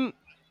 I'm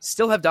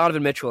still have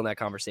Donovan Mitchell in that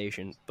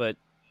conversation, but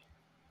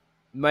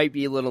might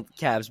be a little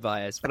Cavs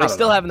bias. But I'm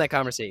still having that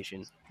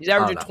conversation. He's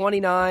averaging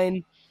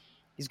 29.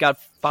 He's got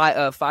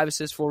 5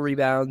 assists, 4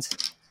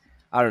 rebounds.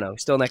 I don't know.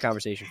 He's still in that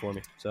conversation for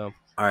me. So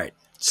all right,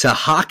 to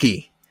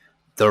hockey,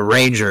 the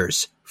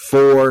Rangers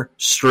 4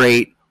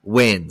 straight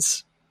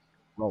wins.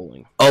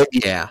 Rolling. Oh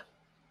yeah,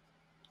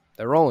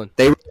 they're rolling.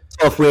 They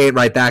if we ain't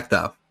right back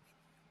though.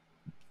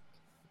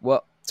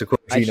 Well, To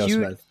quote A Geno huge-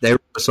 Smith, they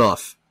wrote us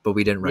off, but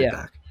we didn't write Yeah.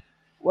 back.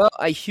 Well,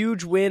 a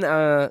huge win.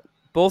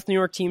 Both New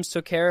York teams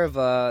took care of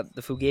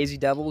the Fugazi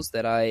Devils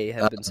that I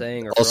have been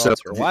saying are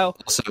frauds for a while.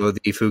 Also,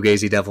 the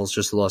Fugazi Devils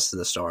just lost to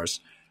the Stars,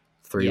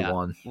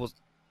 3-1. Yeah, well,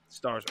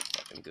 Stars are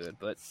fucking good,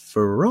 but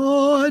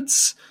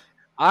Frauds.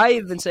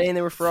 I've been saying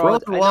they were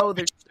frauds. Fraud. I know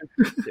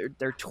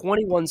they're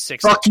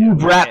 21-6. Fuck you,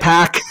 Brat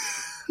Pack.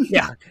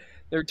 Yeah,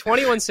 they're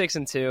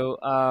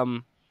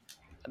 21-6-2.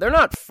 They're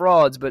not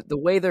frauds, but the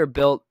way they're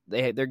built,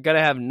 they're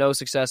gonna have no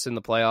success in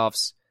the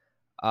playoffs.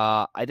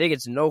 I think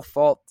it's no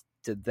fault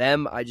to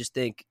them. I just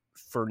think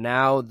for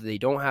now they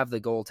don't have the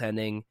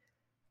goaltending.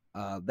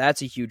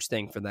 That's a huge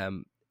thing for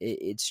them.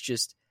 It's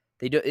just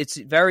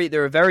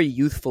they're a very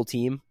youthful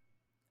team.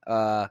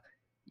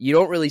 You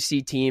don't really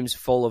see teams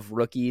full of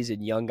rookies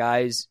and young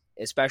guys,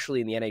 especially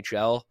in the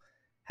NHL,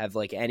 have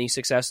like any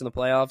success in the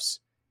playoffs.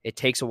 It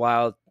takes a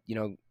while.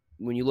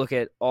 When you look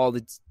at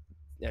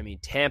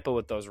Tampa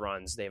with those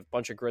runs, they have a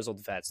bunch of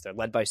grizzled vets. They're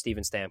led by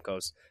Steven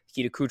Stamkos.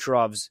 Nikita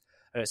Kucherov's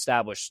an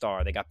established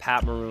star. They got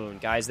Pat Maroon,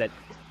 guys that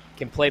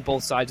can play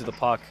both sides of the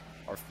puck,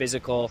 are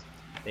physical.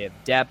 They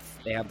have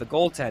depth. They have the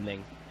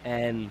goaltending.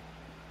 And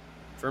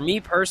for me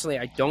personally,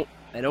 I don't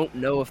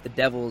know if the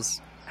Devils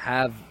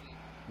have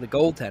the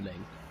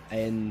goaltending.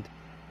 And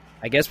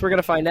I guess we're going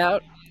to find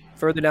out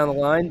further down the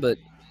line. But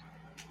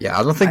yeah,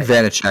 I don't think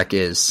Vanacek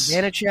is.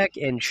 Vanacek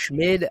and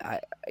Schmid,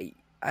 I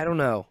don't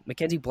know.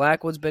 Mackenzie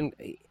Blackwood's been.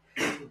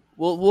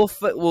 We'll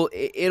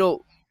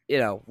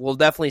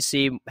definitely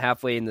see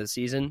halfway in the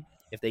season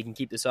if they can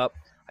keep this up.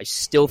 I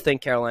still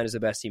think Carolina's the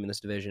best team in this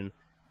division.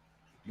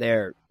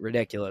 They're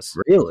ridiculous.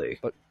 Really?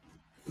 But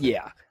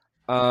yeah.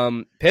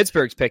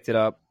 Pittsburgh's picked it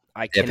up.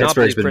 I cannot Pittsburgh's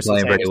believe been Chris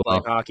playing Letang pretty is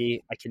playing well.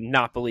 hockey. I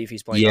cannot believe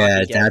he's playing hockey.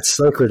 Yeah, Again. that's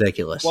so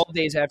ridiculous. 12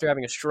 days after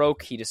having a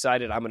stroke, he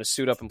decided, I'm going to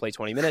suit up and play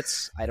 20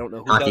 minutes. I don't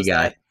know who Hockey does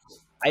guy. that.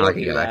 I don't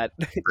Hockey do guy.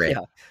 that. Great.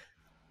 Yeah.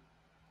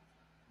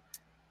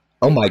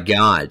 Oh my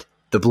God.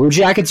 The Blue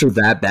Jackets are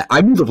that bad. I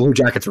knew the Blue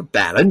Jackets were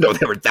bad. I didn't know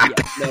they were that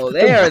bad. No,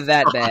 they are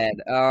that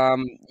bad.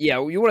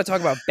 You want to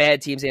talk about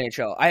bad teams in the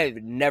NHL. I have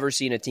never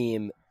seen a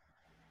team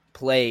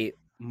play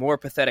more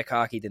pathetic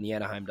hockey than the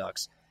Anaheim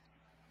Ducks.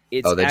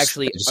 It's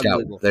actually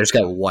unbelievable. They just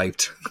got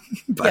wiped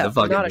by the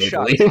fucking not a Maple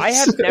shock. Leafs. I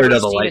have never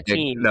seen a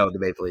team. No, the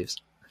Maple Leafs.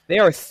 They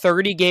are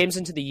 30 games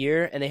into the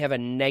year, and they have a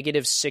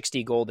negative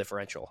 60 goal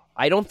differential.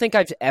 I don't think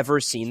I've ever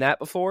seen that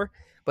before,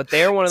 but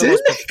they are one of the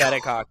most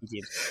pathetic hockey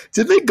teams.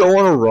 Did they go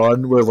on a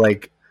run where,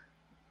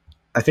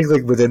 I think,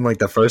 within,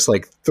 the first,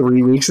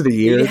 3 weeks of the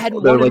year? They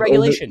hadn't won in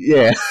regulation.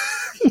 Yeah.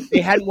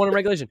 They hadn't won in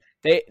regulation.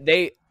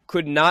 They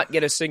could not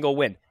get a single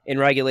win in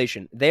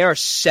regulation. They are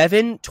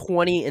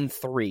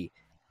 7-20-3.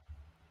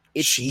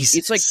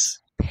 It's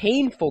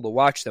painful to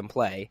watch them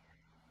play,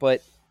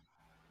 but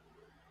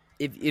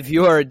if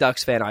you are a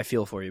Ducks fan, I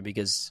feel for you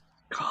because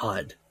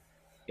God,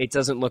 it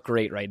doesn't look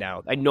great right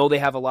now. I know they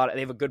have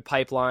they have a good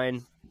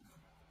pipeline.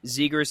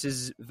 Zegras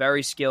is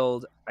very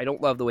skilled. I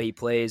don't love the way he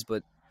plays,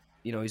 but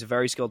he's a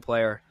very skilled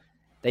player.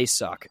 They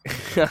suck.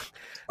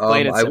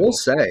 I will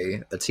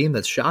say a team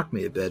that shocked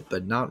me a bit,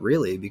 but not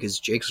really, because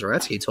Jake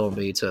Zaretsky told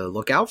me to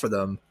look out for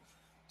them.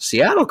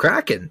 Seattle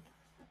Kraken.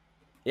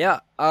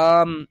 Yeah.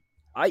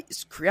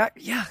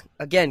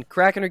 Again,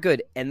 Kraken are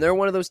good, and they're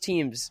one of those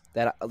teams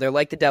that they're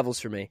like the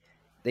Devils for me.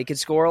 They can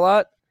score a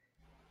lot.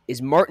 Is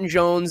Martin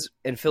Jones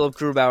and Philip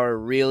Grubauer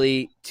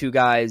really two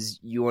guys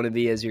you want to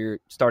be as your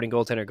starting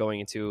goaltender going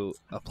into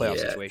a playoff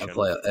situation?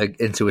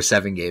 Into a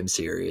 7-game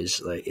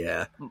series.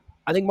 I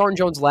think Martin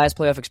Jones' last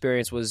playoff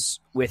experience was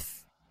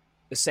with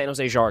the San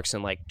Jose Sharks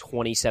in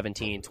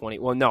 2017,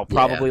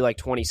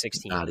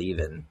 2016. Not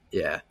even,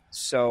 yeah.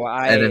 So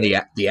and then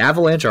the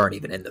Avalanche aren't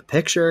even in the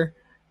picture.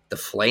 The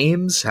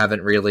Flames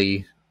haven't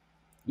really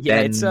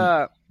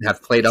have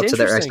played up to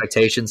their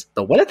expectations.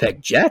 The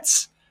Winnipeg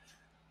Jets.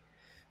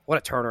 What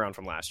a turnaround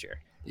from last year.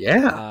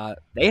 Yeah.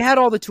 They had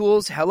all the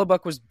tools.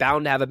 Hellebuck was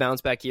bound to have a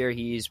bounce-back year.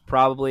 He's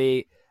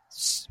probably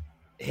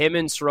 – him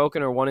and Sorokin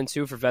are 1 and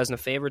 2 for Vezina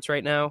favorites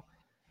right now.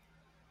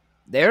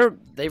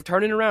 They've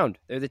turned it around.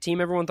 They're the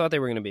team everyone thought they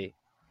were going to be.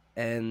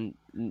 And,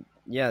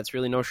 yeah, it's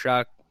really no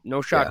shock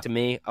to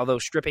me, although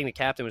stripping the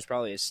captain was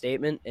probably a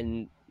statement,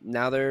 and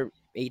now they're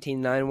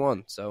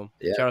 18-9-1, so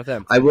shout out to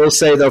them. I will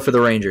say, though, for the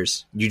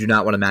Rangers, you do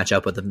not want to match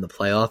up with them in the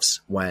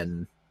playoffs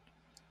when –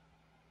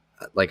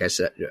 like I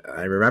said,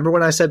 I remember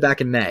when I said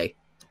back in May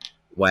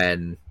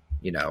when,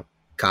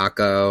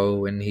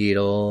 Kakko and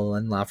Hedel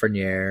and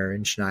Lafreniere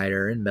and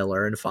Schneider and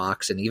Miller and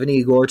Fox and even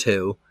Igor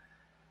too.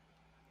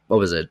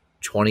 What was it?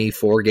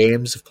 24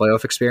 games of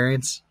playoff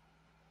experience?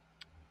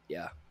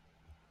 Yeah.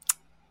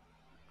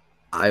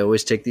 I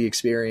always take the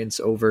experience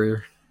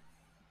over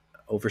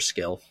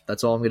skill.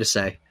 That's all I'm going to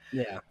say.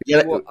 Yeah.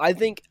 Well, I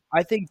think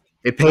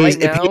it pays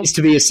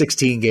to be a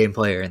 16-game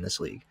player in this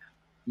league.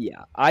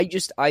 Yeah. I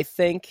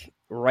think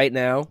right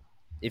now,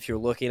 if you're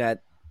looking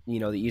at,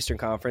 the Eastern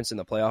Conference and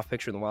the playoff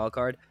picture and the wild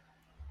card,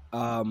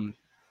 I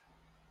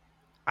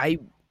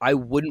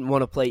wouldn't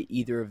want to play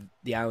either of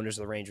the Islanders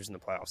or the Rangers in the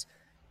playoffs.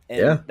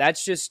 And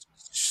that's just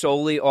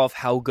solely off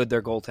how good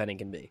their goaltending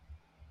can be.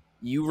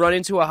 you run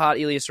into a hot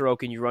Ilya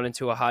Sorokin, you run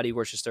into a hot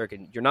Igor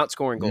Shesterkin, you're not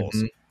scoring goals.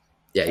 Mm-hmm.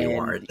 Yeah, you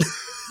aren't.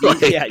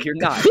 Yeah, you're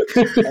not.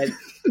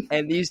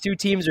 And these two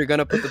teams are going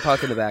to put the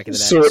puck in the back of the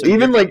net. So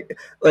even like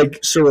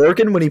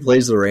Sorokin, when he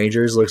plays the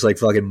Rangers, looks like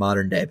fucking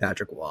modern day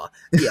Patrick Waugh.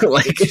 Yeah,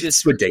 it's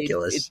just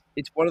ridiculous.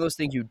 It's one of those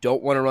things you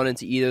don't want to run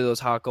into either of those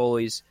hot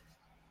goalies.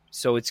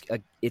 So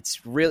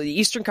it's really the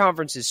Eastern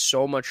Conference is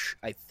so much,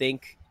 I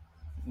think,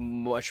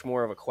 much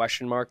more of a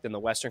question mark than the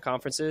Western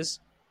Conference is,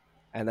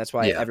 and that's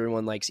why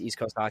everyone likes East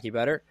Coast hockey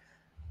better.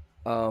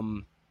 But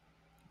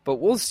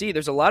we'll see.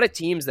 There's a lot of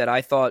teams that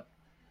I thought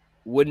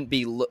wouldn't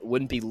be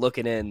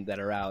looking in that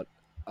are out.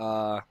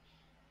 I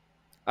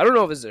don't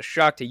know if it's a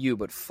shock to you,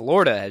 but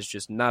Florida has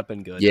just not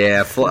been good.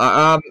 Yeah,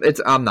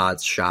 I'm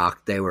not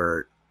shocked. They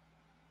were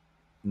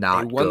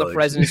not. They won good. the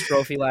President's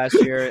Trophy last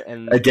year,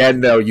 and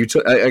again, though,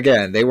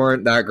 again they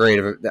weren't that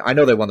great. I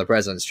know they won the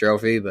President's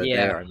Trophy, but they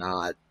are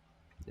not.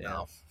 Yeah.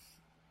 No.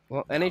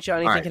 Well, NHL,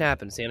 anything can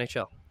happen. It's the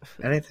NHL.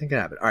 Anything can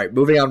happen. All right,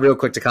 moving on real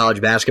quick to college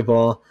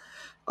basketball.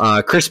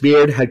 Chris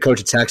Beard, head coach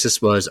of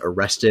Texas, was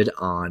arrested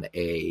on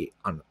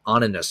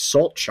an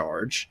assault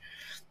charge.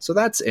 So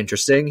that's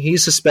interesting.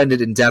 He's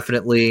suspended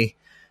indefinitely.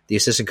 The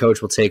assistant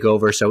coach will take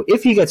over. So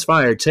if he gets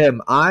fired,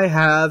 Tim, I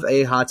have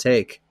a hot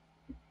take.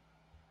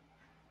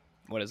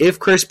 What is if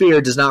Chris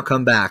Beard does not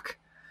come back,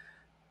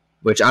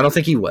 which I don't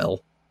think he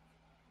will,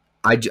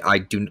 I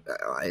do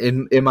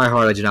in my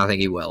heart I do not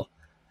think he will.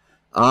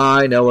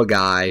 I know a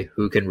guy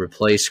who can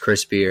replace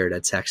Chris Beard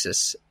at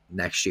Texas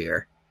next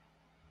year.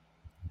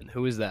 And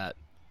who is that?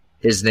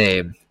 His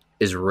name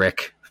is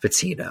Rick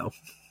Pitino.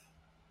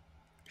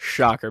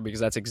 Shocker, because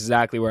that's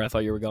exactly where I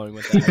thought you were going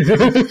with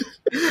that.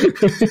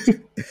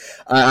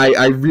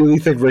 I really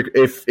think Rick.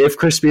 If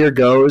Chris Beard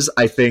goes,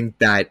 I think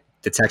that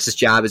the Texas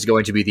job is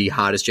going to be the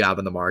hottest job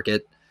in the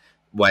market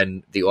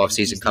when the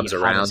offseason comes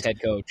around.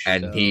 Head coach,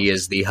 and he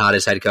is the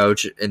hottest head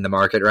coach in the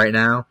market right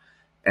now.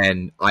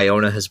 And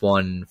Iona has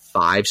won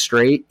 5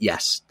 straight.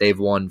 Yes, they've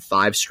won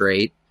 5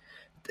 straight.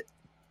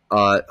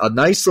 A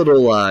nice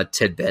little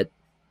tidbit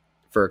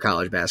for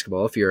college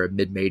basketball, if you're a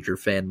mid-major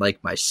fan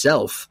like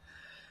myself.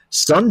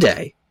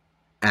 Sunday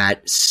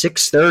at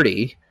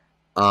 6:30,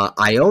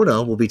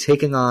 Iona will be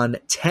taking on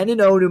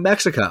 10-0 New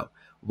Mexico.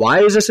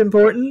 Why is this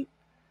important?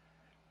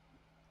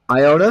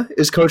 Iona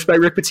is coached by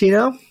Rick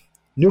Pitino.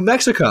 New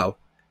Mexico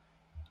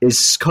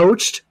is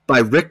coached by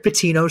Rick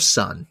Pitino's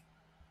son.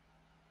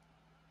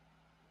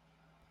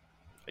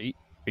 Are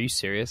you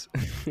serious?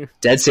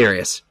 Dead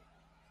serious.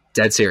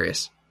 Dead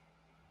serious.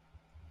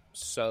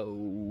 So,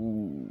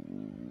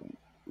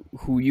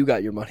 who you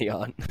got your money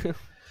on?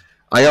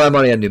 I got my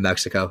money on New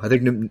Mexico. I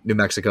think New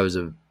Mexico is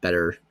a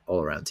better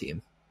all-around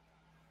team.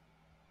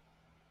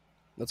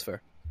 That's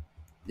fair.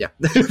 Yeah,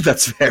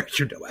 that's fair.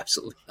 You know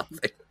absolutely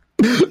nothing.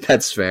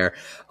 That's fair.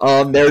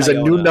 There's a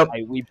new number.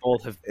 We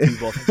both have been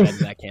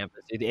to that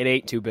campus. It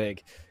ain't too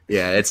big.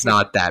 Yeah, it's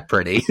not that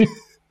pretty.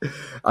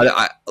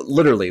 I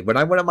literally, when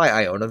I went on my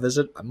Iona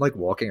visit, I'm like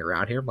walking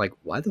around here. I'm like,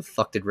 why the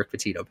fuck did Rick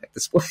Pitino pick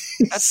this place?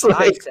 That's what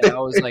I said. I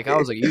was like,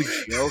 you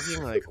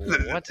joking? Like,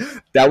 what?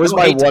 That was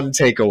my one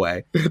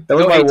takeaway. That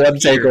was my one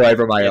takeaway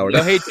from Iona.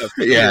 No hate to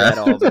Peter at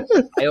all. But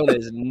Iona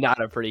is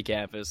not a pretty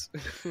campus.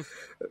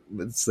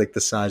 It's like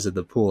the size of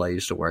the pool I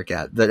used to work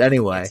at. But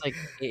anyway,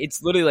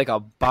 it's literally like a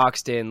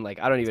boxed in.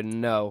 Like I don't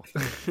even know.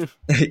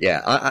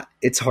 Yeah,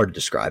 it's hard to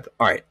describe.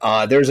 All right,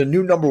 there's a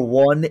new number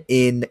 1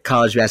 in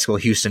college basketball.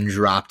 Houston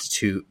dropped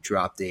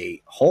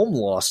a home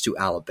loss to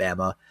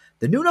Alabama.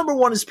 The new number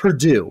 1 is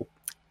Purdue.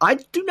 I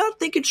do not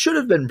think it should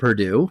have been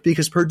Purdue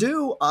because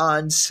Purdue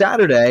on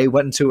Saturday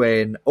went into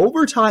an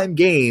overtime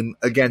game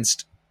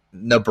against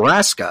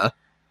Nebraska.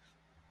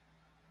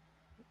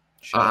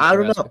 I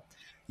don't know.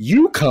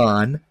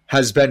 UConn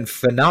has been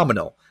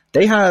phenomenal.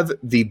 They have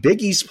the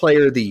Big East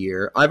Player of the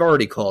Year. I've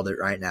already called it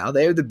right now.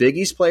 They have the Big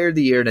East Player of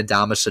the Year in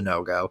Adama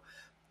Sanogo,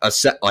 a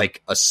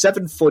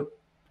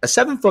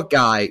 7-foot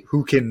guy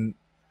who can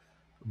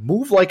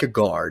move like a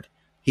guard.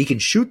 He can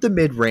shoot the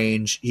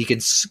mid-range. He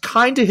can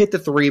kind of hit the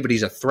 3, but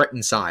he's a threat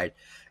inside.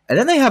 And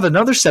then they have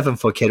another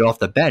 7-foot kid off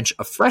the bench,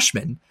 a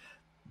freshman,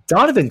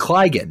 Donovan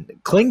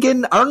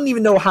Klingen. I don't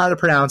even know how to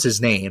pronounce his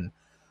name,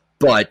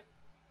 but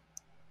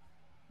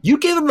you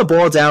give him the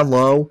ball down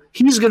low,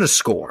 he's going to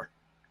score.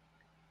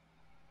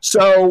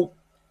 So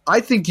I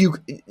think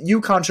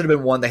UConn should have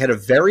been one. They had a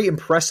very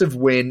impressive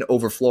win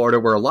over Florida,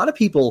 where a lot of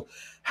people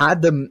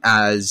had them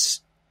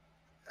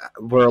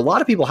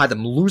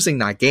losing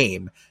that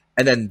game,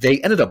 and then they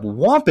ended up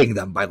whomping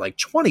them by like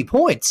 20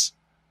 points.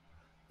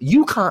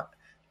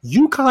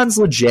 UConn's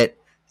legit.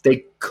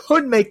 They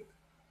could make.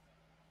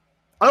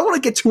 I don't want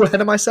to get too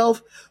ahead of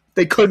myself.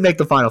 They could make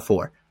the Final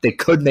Four.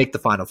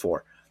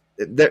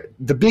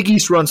 The Big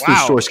East runs through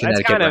Source,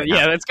 Connecticut.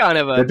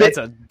 That's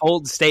a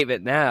bold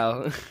statement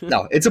now.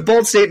 No, it's a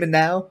bold statement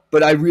now,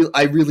 but I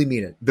really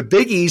mean it. The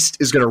Big East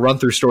is going to run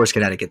through Source,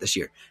 Connecticut this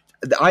year.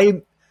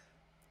 I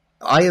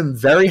am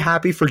very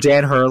happy for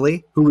Dan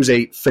Hurley, who is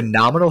a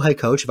phenomenal head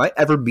coach. If I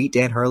ever meet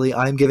Dan Hurley,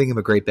 I am giving him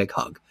a great big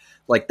hug.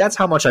 Like, that's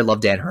how much I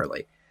love Dan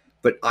Hurley.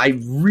 But I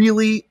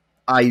really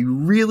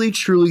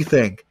truly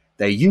think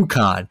that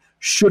UConn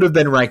should have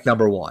been ranked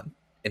number 1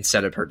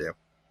 instead of Purdue.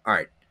 All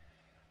right.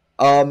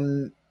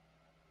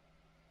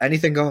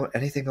 Anything going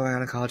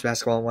on in college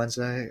basketball on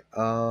Wednesday?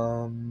 I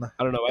don't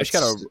know.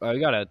 I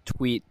got a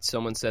tweet.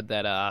 Someone said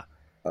that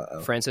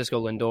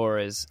Francisco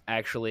Lindor is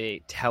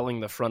actually telling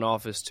the front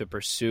office to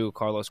pursue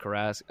Carlos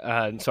Correa.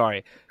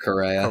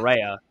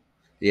 Correa.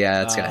 Yeah,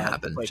 that's gonna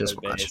happen.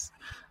 Just watch. It's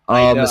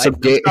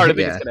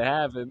gonna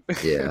happen.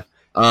 Yeah.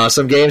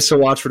 Some games to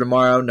watch for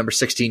tomorrow. Number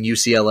 16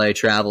 UCLA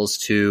travels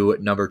to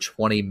number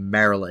 20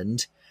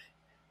 Maryland,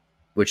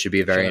 which should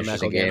be a very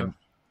interesting game.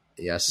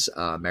 Yes,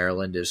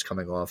 Maryland is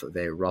coming off of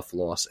a rough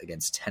loss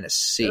against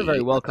Tennessee. They're a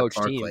very well-coached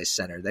team. Barclays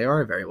Center. They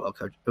are a very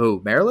well-coached. Oh,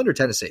 Maryland or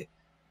Tennessee?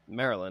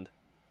 Maryland.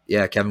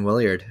 Yeah, Kevin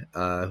Williard,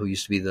 who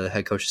used to be the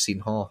head coach of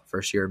Seton Hall,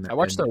 first year. I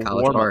watched their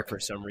warm-up for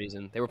some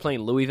reason. They were playing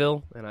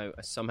Louisville, and I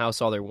somehow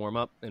saw their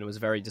warm-up, and it was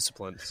very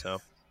disciplined. So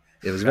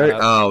it was very.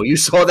 Oh, you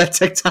saw that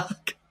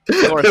TikTok?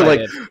 Of course I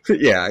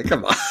did. Yeah,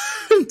 come on.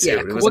 Dude, yeah,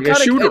 it was like a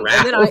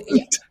shoot-around.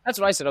 That's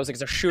what I said. I was like,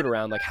 it's a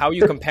shoot-around. Like, how are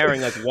you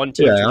comparing like one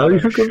team to another? How are you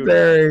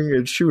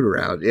comparing a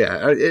shoot-around?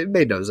 Yeah, it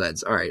made no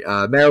sense. All right,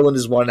 Maryland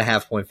is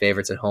 1.5-point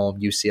favorites at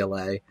home.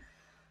 UCLA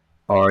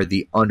are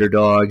the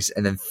underdogs.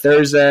 And then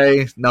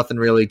Thursday, nothing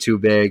really too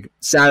big.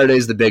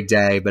 Saturday's the big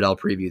day, but I'll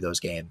preview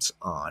those games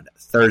on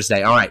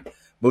Thursday. All right,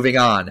 moving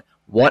on.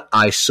 What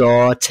I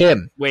saw,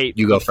 Tim. Wait,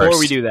 you go first. Before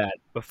we do that,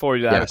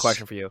 I have a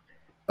question for you.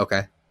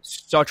 Okay.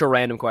 Such a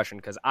random question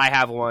because I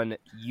have one.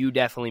 You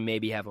definitely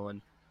maybe have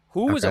one.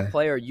 Who was a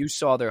player you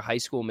saw their high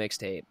school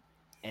mixtape,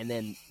 and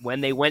then when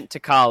they went to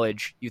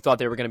college, you thought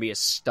they were going to be a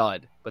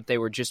stud, but they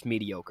were just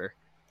mediocre?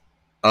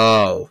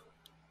 Oh,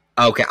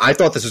 okay. I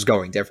thought this was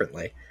going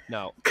differently.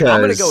 No, I'm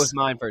going to go with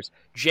mine first.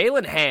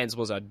 Jalen Hands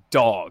was a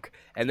dog,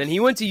 and then he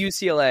went to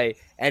UCLA,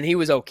 and he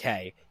was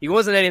okay. He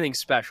wasn't anything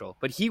special,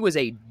 but he was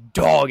a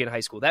dog in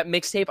high school. That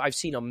mixtape I've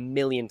seen a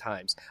million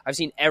times. I've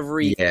seen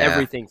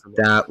everything from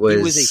him. He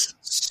was a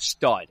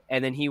stud,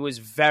 and then he was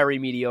very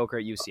mediocre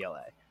at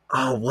UCLA.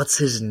 Oh, what's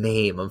his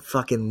name? I'm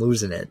fucking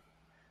losing it.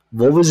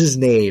 What was his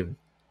name?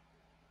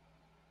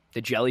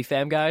 The Jelly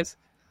Fam guys?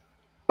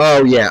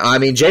 Oh, yeah. I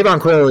mean, Javon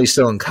Quinley's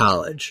still in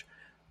college.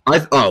 I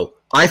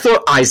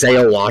thought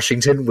Isaiah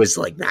Washington was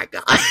like that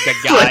guy.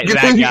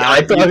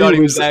 I thought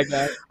he was that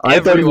guy. I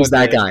thought he was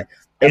that guy.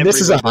 And this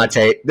is a hot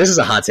take. This is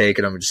a hot take,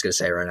 and I'm just going to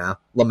say it right now.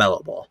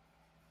 LaMelo Ball.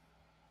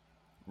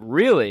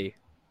 Really?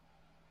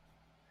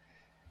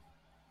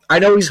 I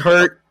know he's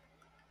hurt,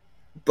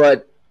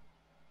 but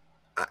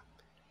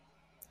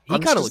he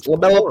kind of looks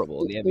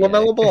horrible in the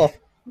NBA.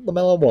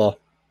 LaMelo Ball.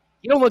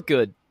 You don't look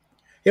good.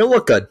 You don't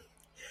look good.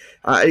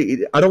 I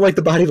don't like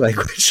the body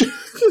language.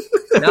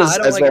 No, I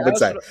don't like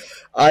it.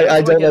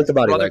 I don't like the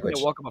body language.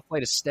 Walk up a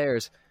flight of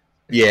stairs.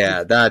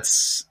 Yeah,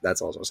 that's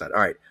also sad.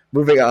 All right,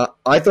 moving on.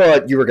 I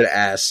thought you were going to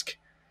ask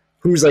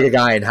who's like a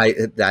guy in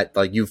that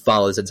like you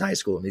followed since high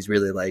school and he's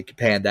really like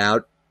panned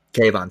out.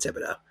 Kayvon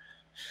Thibodeau,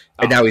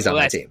 and now he's on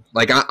my team.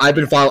 Like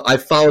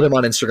I've followed him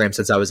on Instagram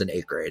since I was in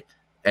 8th grade,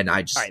 and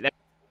I just all right.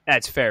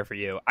 That's fair for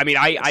you. I mean,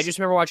 I just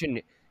remember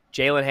watching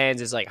Jalen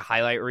Hands' like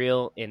highlight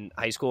reel in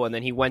high school, and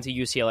then he went to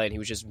UCLA and he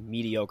was just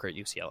mediocre at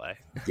UCLA.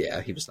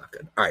 Yeah, he was not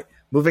good. All right,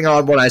 moving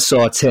on. What I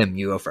saw, Tim,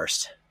 you go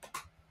first.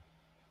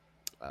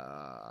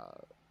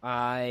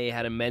 I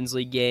had a men's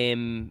league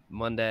game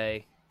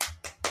Monday.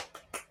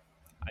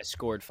 I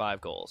scored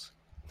 5 goals.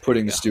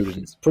 Putting the student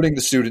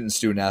and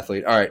student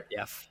athlete. All right.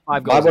 Yeah,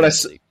 5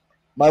 goals.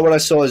 What I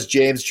saw is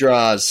James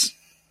Draws.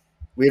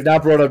 We have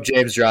not brought up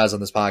James Draws on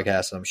this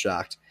podcast, and I'm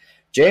shocked.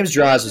 James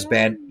Draws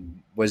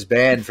was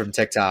banned from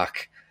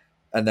TikTok,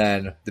 and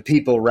then the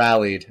people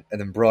rallied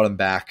and then brought him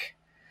back.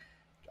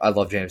 I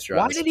love James Draws.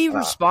 Why did he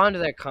respond to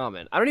that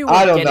comment? I don't even.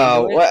 I don't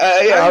know.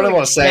 I don't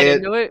want to say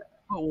it.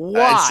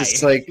 Why? It's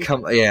just like,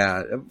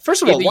 yeah.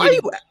 First of all, why do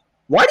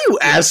you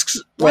ask?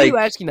 Why are you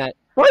asking that?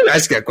 Why are you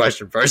asking that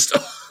question first?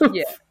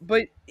 Yeah,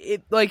 but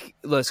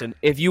listen.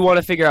 If you want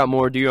to figure out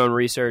more, do your own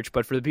research.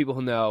 But for the people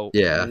who know,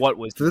 what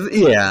was?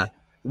 Yeah.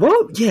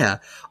 Well, yeah.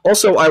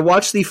 Also, I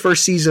watched the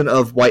first season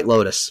of White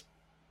Lotus.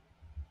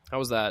 How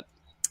was that?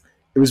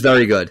 It was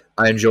very good.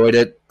 I enjoyed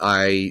it.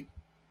 I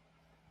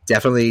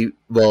definitely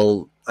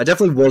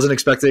wasn't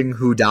expecting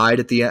who died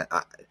at the end.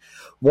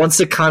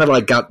 Once it kind of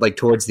like got like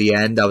towards the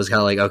end, I was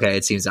kind of like, okay,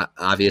 it seems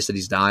obvious that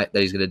he's going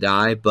to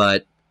die.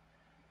 But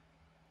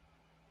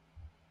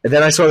and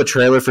then I saw the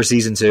trailer for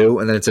season 2,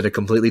 and then it's in a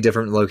completely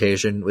different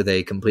location with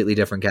a completely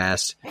different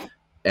cast,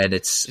 and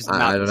it's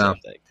I don't know,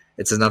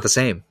 it's not the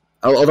same.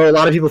 Although a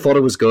lot of people thought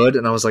it was good,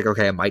 and I was like,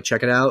 okay, I might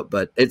check it out.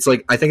 But it's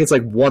like I think it's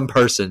like one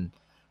person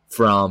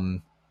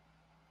from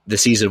the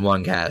season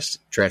 1 cast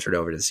transferred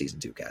over to the season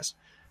 2 cast.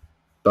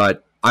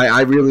 But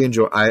I really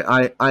enjoy.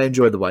 I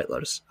enjoyed the White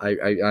Lotus. I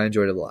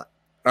enjoyed it a lot.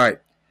 All right.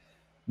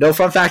 No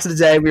fun fact of the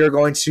day. We are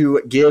going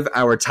to give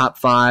our top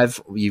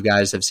 5. You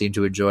guys have seemed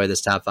to enjoy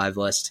this top 5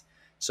 list.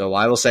 So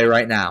I will say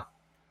right now,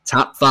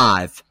 top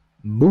 5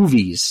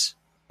 movies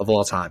of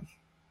all time.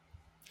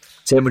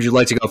 Tim, would you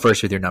like to go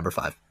first with your number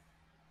 5?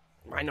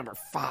 My number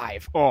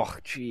 5. Oh,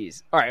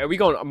 jeez. All right. Are we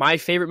going my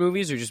favorite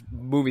movies or just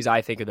movies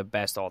I think are the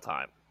best all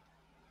time?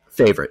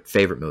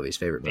 Favorite movies.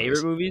 Favorite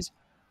movies?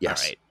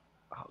 Yes. All right.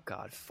 Oh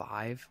God,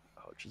 5.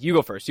 Oh, geez. You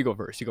go first.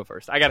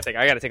 I gotta think.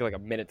 I gotta take like a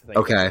minute to think.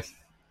 Okay.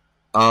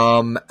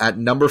 At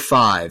number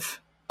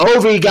 5,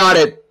 Ovi got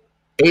it.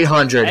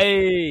 800.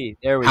 Hey,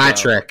 there we go. Hat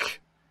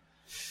trick.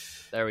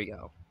 There we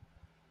go.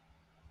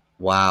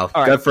 Wow,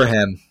 All good right. for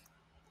him.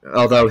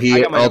 Although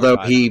he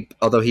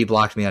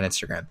blocked me on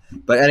Instagram.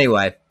 But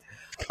anyway,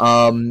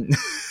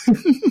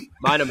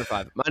 My number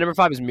 5. My number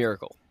 5 is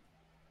Miracle.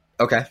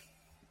 Okay.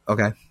 All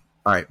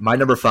right, my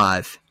number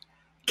 5,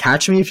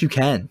 Catch Me If You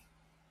Can.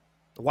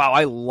 Wow,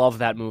 I love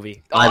that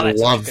movie. I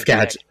love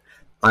Catch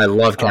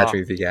Me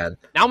If You Can.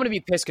 Now I'm gonna be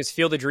pissed because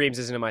Field of Dreams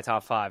isn't in my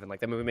top 5, and like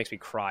that movie makes me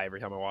cry every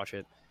time I watch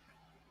it.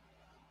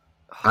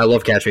 I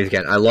love Catch Me If You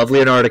Can. I love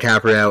Leonardo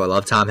DiCaprio. I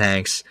love Tom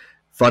Hanks.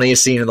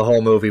 Funniest scene in the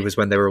whole movie was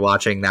when they were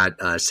watching that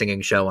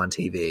singing show on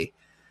TV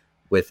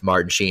with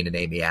Martin Sheen and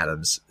Amy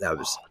Adams. That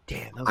was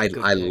damn. That was a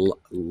good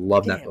pick.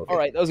 Love that movie. All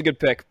right, that was a good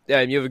pick.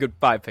 Yeah, you have a good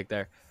 5 pick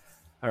there.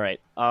 All right,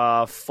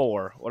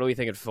 4. What are we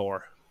thinking?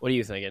 4. What are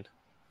you thinking?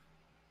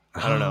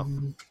 I don't know.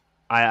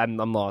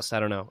 I'm lost.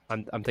 I don't know.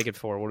 I'm thinking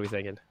 4. What are we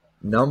thinking?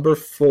 Number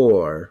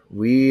 4,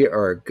 we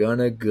are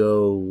gonna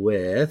go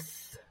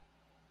with.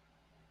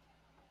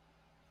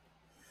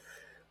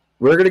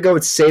 We're gonna go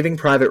with Saving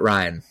Private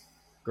Ryan.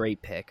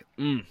 Great pick.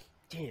 Damn,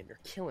 you're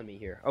killing me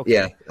here. Okay.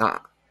 Yeah.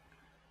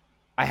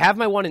 I have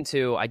my 1 and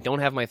 2. I don't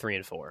have my 3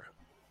 and 4.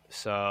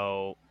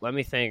 So let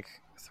me think.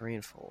 3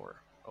 and 4.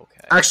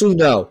 Okay. Actually,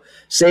 no.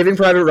 Saving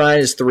Private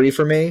Ryan is 3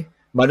 for me.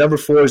 My number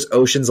 4 is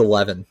Ocean's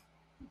 11.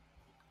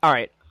 All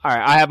right.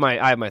 I have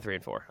my 3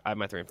 and 4.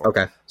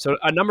 Okay. So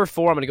number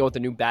 4, I'm going to go with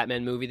the new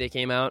Batman movie that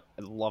came out.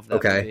 I love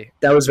that movie.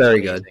 That was very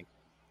good.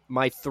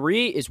 My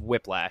 3 is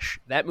Whiplash.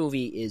 That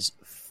movie is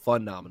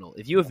phenomenal.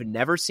 If you have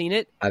never seen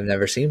it, I've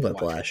never seen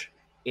Whiplash.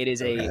 It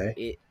is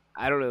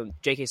I don't know.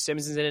 J.K.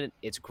 Simmons is in it.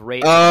 It's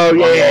great. Oh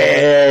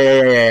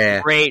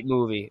yeah. Great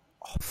movie.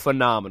 Oh,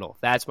 phenomenal.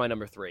 That's my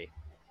number 3.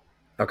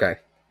 Okay.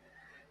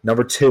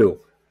 Number 2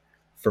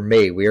 for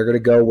me, we're gonna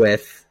go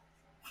with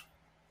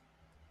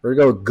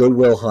Good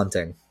Will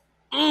Hunting.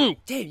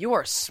 Dave, you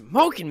are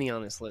smoking me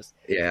on this list.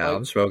 Yeah,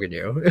 I'm smoking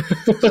you.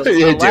 So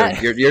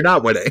you're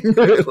not winning.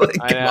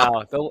 I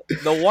know.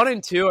 The 1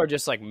 and 2 are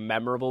just like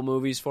memorable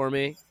movies for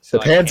me. So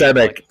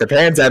the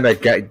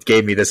pandemic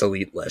gave me this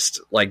elite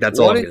list. Like that's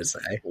all I'm gonna say.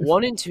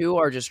 1 and 2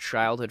 are just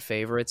childhood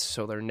favorites,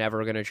 so they're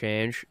never gonna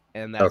change,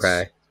 and that's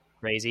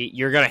crazy.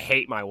 You're gonna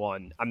hate my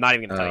 1. I'm not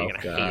even gonna tell you. You're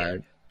gonna hate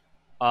it.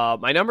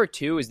 My number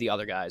 2 is The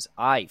Other Guys.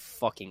 I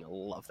fucking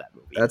love that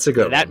movie. That's a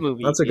good one. That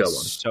movie That's a good is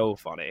one. So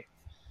funny.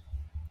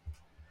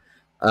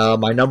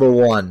 My number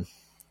 1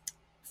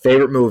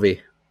 favorite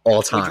movie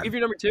all time. Did you give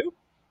your number 2?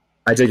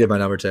 I did give my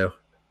number 2.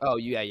 Oh,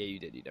 yeah, you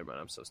did. You never mind.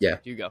 I'm so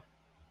stupid. Yeah. You go.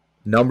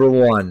 Number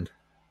 1,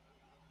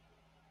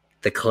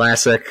 the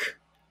classic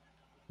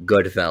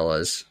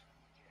Goodfellas.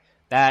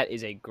 That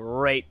is a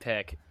great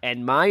pick,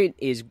 and mine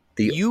is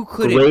you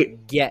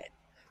couldn't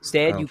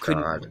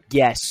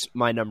guess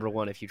my number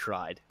 1 if you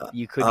tried.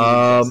 You couldn't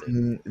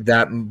even guess it.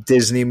 That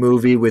Disney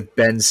movie with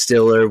Ben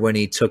Stiller when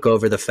he took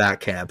over the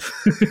fat camp.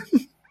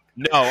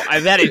 No,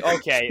 that is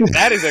okay.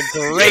 That is a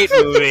great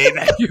movie.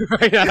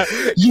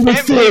 You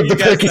failed the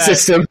Perky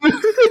system.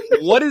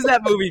 What is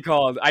that movie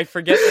called? I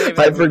forget the name.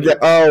 I forget.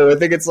 Oh, I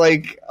think it's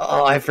like.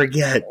 Oh, I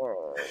forget.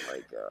 Oh my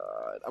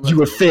god!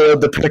 You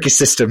failed the Perky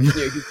system. Yeah,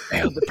 you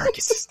failed the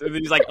Perky system.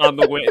 He's like on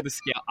the way to the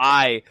scale.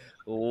 I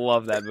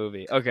love that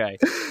movie. Okay,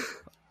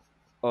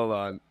 hold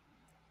on.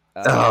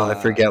 I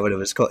forget what it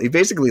was called. He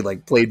basically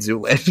like played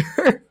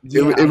Zoolander.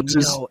 Yeah, it was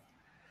just.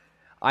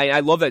 I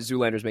love that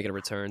Zoolander's making a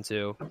return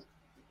too.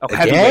 Oh,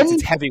 again?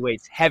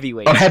 Heavyweights.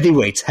 Oh,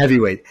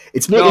 heavyweight.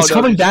 It's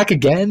coming back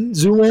again,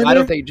 Zoolander? I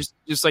don't think,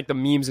 just like the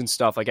memes and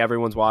stuff, like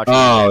everyone's watching.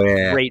 Oh,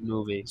 yeah. Great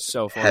movie.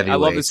 So funny. I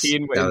love the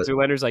scene where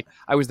Zoolander's like,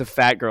 I was the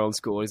fat girl in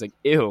school. He's like,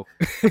 ew.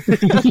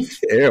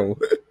 Ew.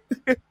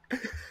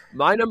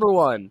 My number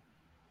 1,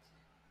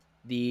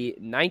 the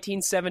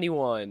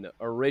 1971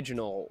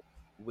 original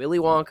Willy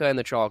Wonka and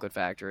the Chocolate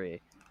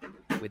Factory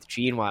with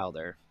Gene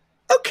Wilder.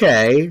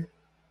 Okay.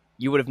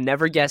 You would have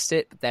never guessed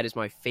it, but that is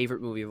my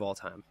favorite movie of all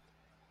time.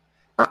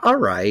 All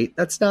right,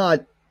 that's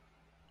not.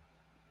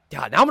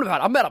 God, now I'm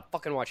about to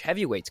fucking watch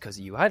Heavyweights because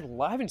of you. I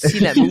haven't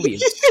seen that movie in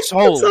so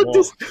long.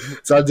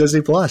 It's on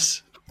Disney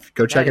Plus.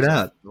 Go check it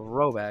out.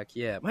 Throwback,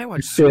 yeah. Might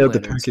watch. You failed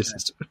the Perky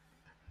system.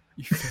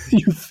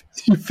 You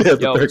failed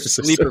the Perky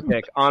system. Sleeper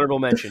pick, honorable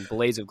mention,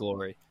 Blaze of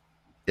Glory.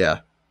 Yeah,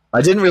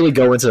 I didn't really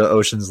go into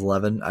Ocean's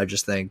 11. I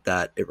just think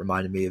that it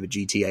reminded me of a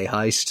GTA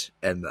heist,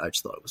 and I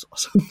just thought it was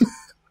awesome.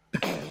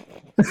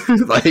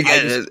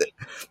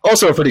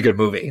 Also a pretty good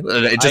movie.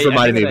 It just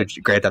reminded me of a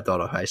Grand Theft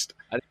Auto heist.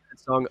 I think that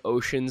song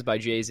 "Oceans" by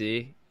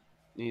Jay-Z.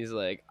 He's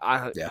like,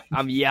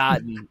 I'm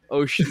yachting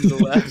Oceans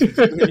 11.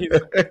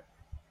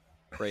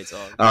 Great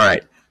song. All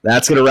right,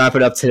 that's gonna wrap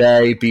it up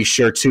today. Be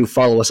sure to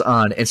follow us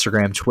on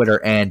Instagram, Twitter,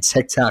 and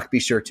TikTok.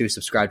 Be sure to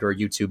subscribe to our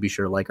YouTube. Be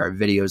sure to like our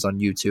videos on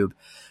YouTube.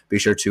 Be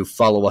sure to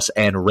follow us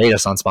and rate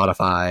us on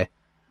Spotify.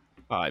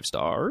 5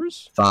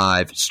 stars.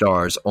 5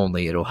 stars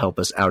only. It'll help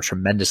us out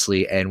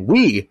tremendously, and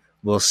we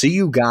We'll see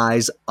you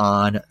guys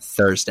on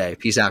Thursday.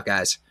 Peace out,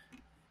 guys.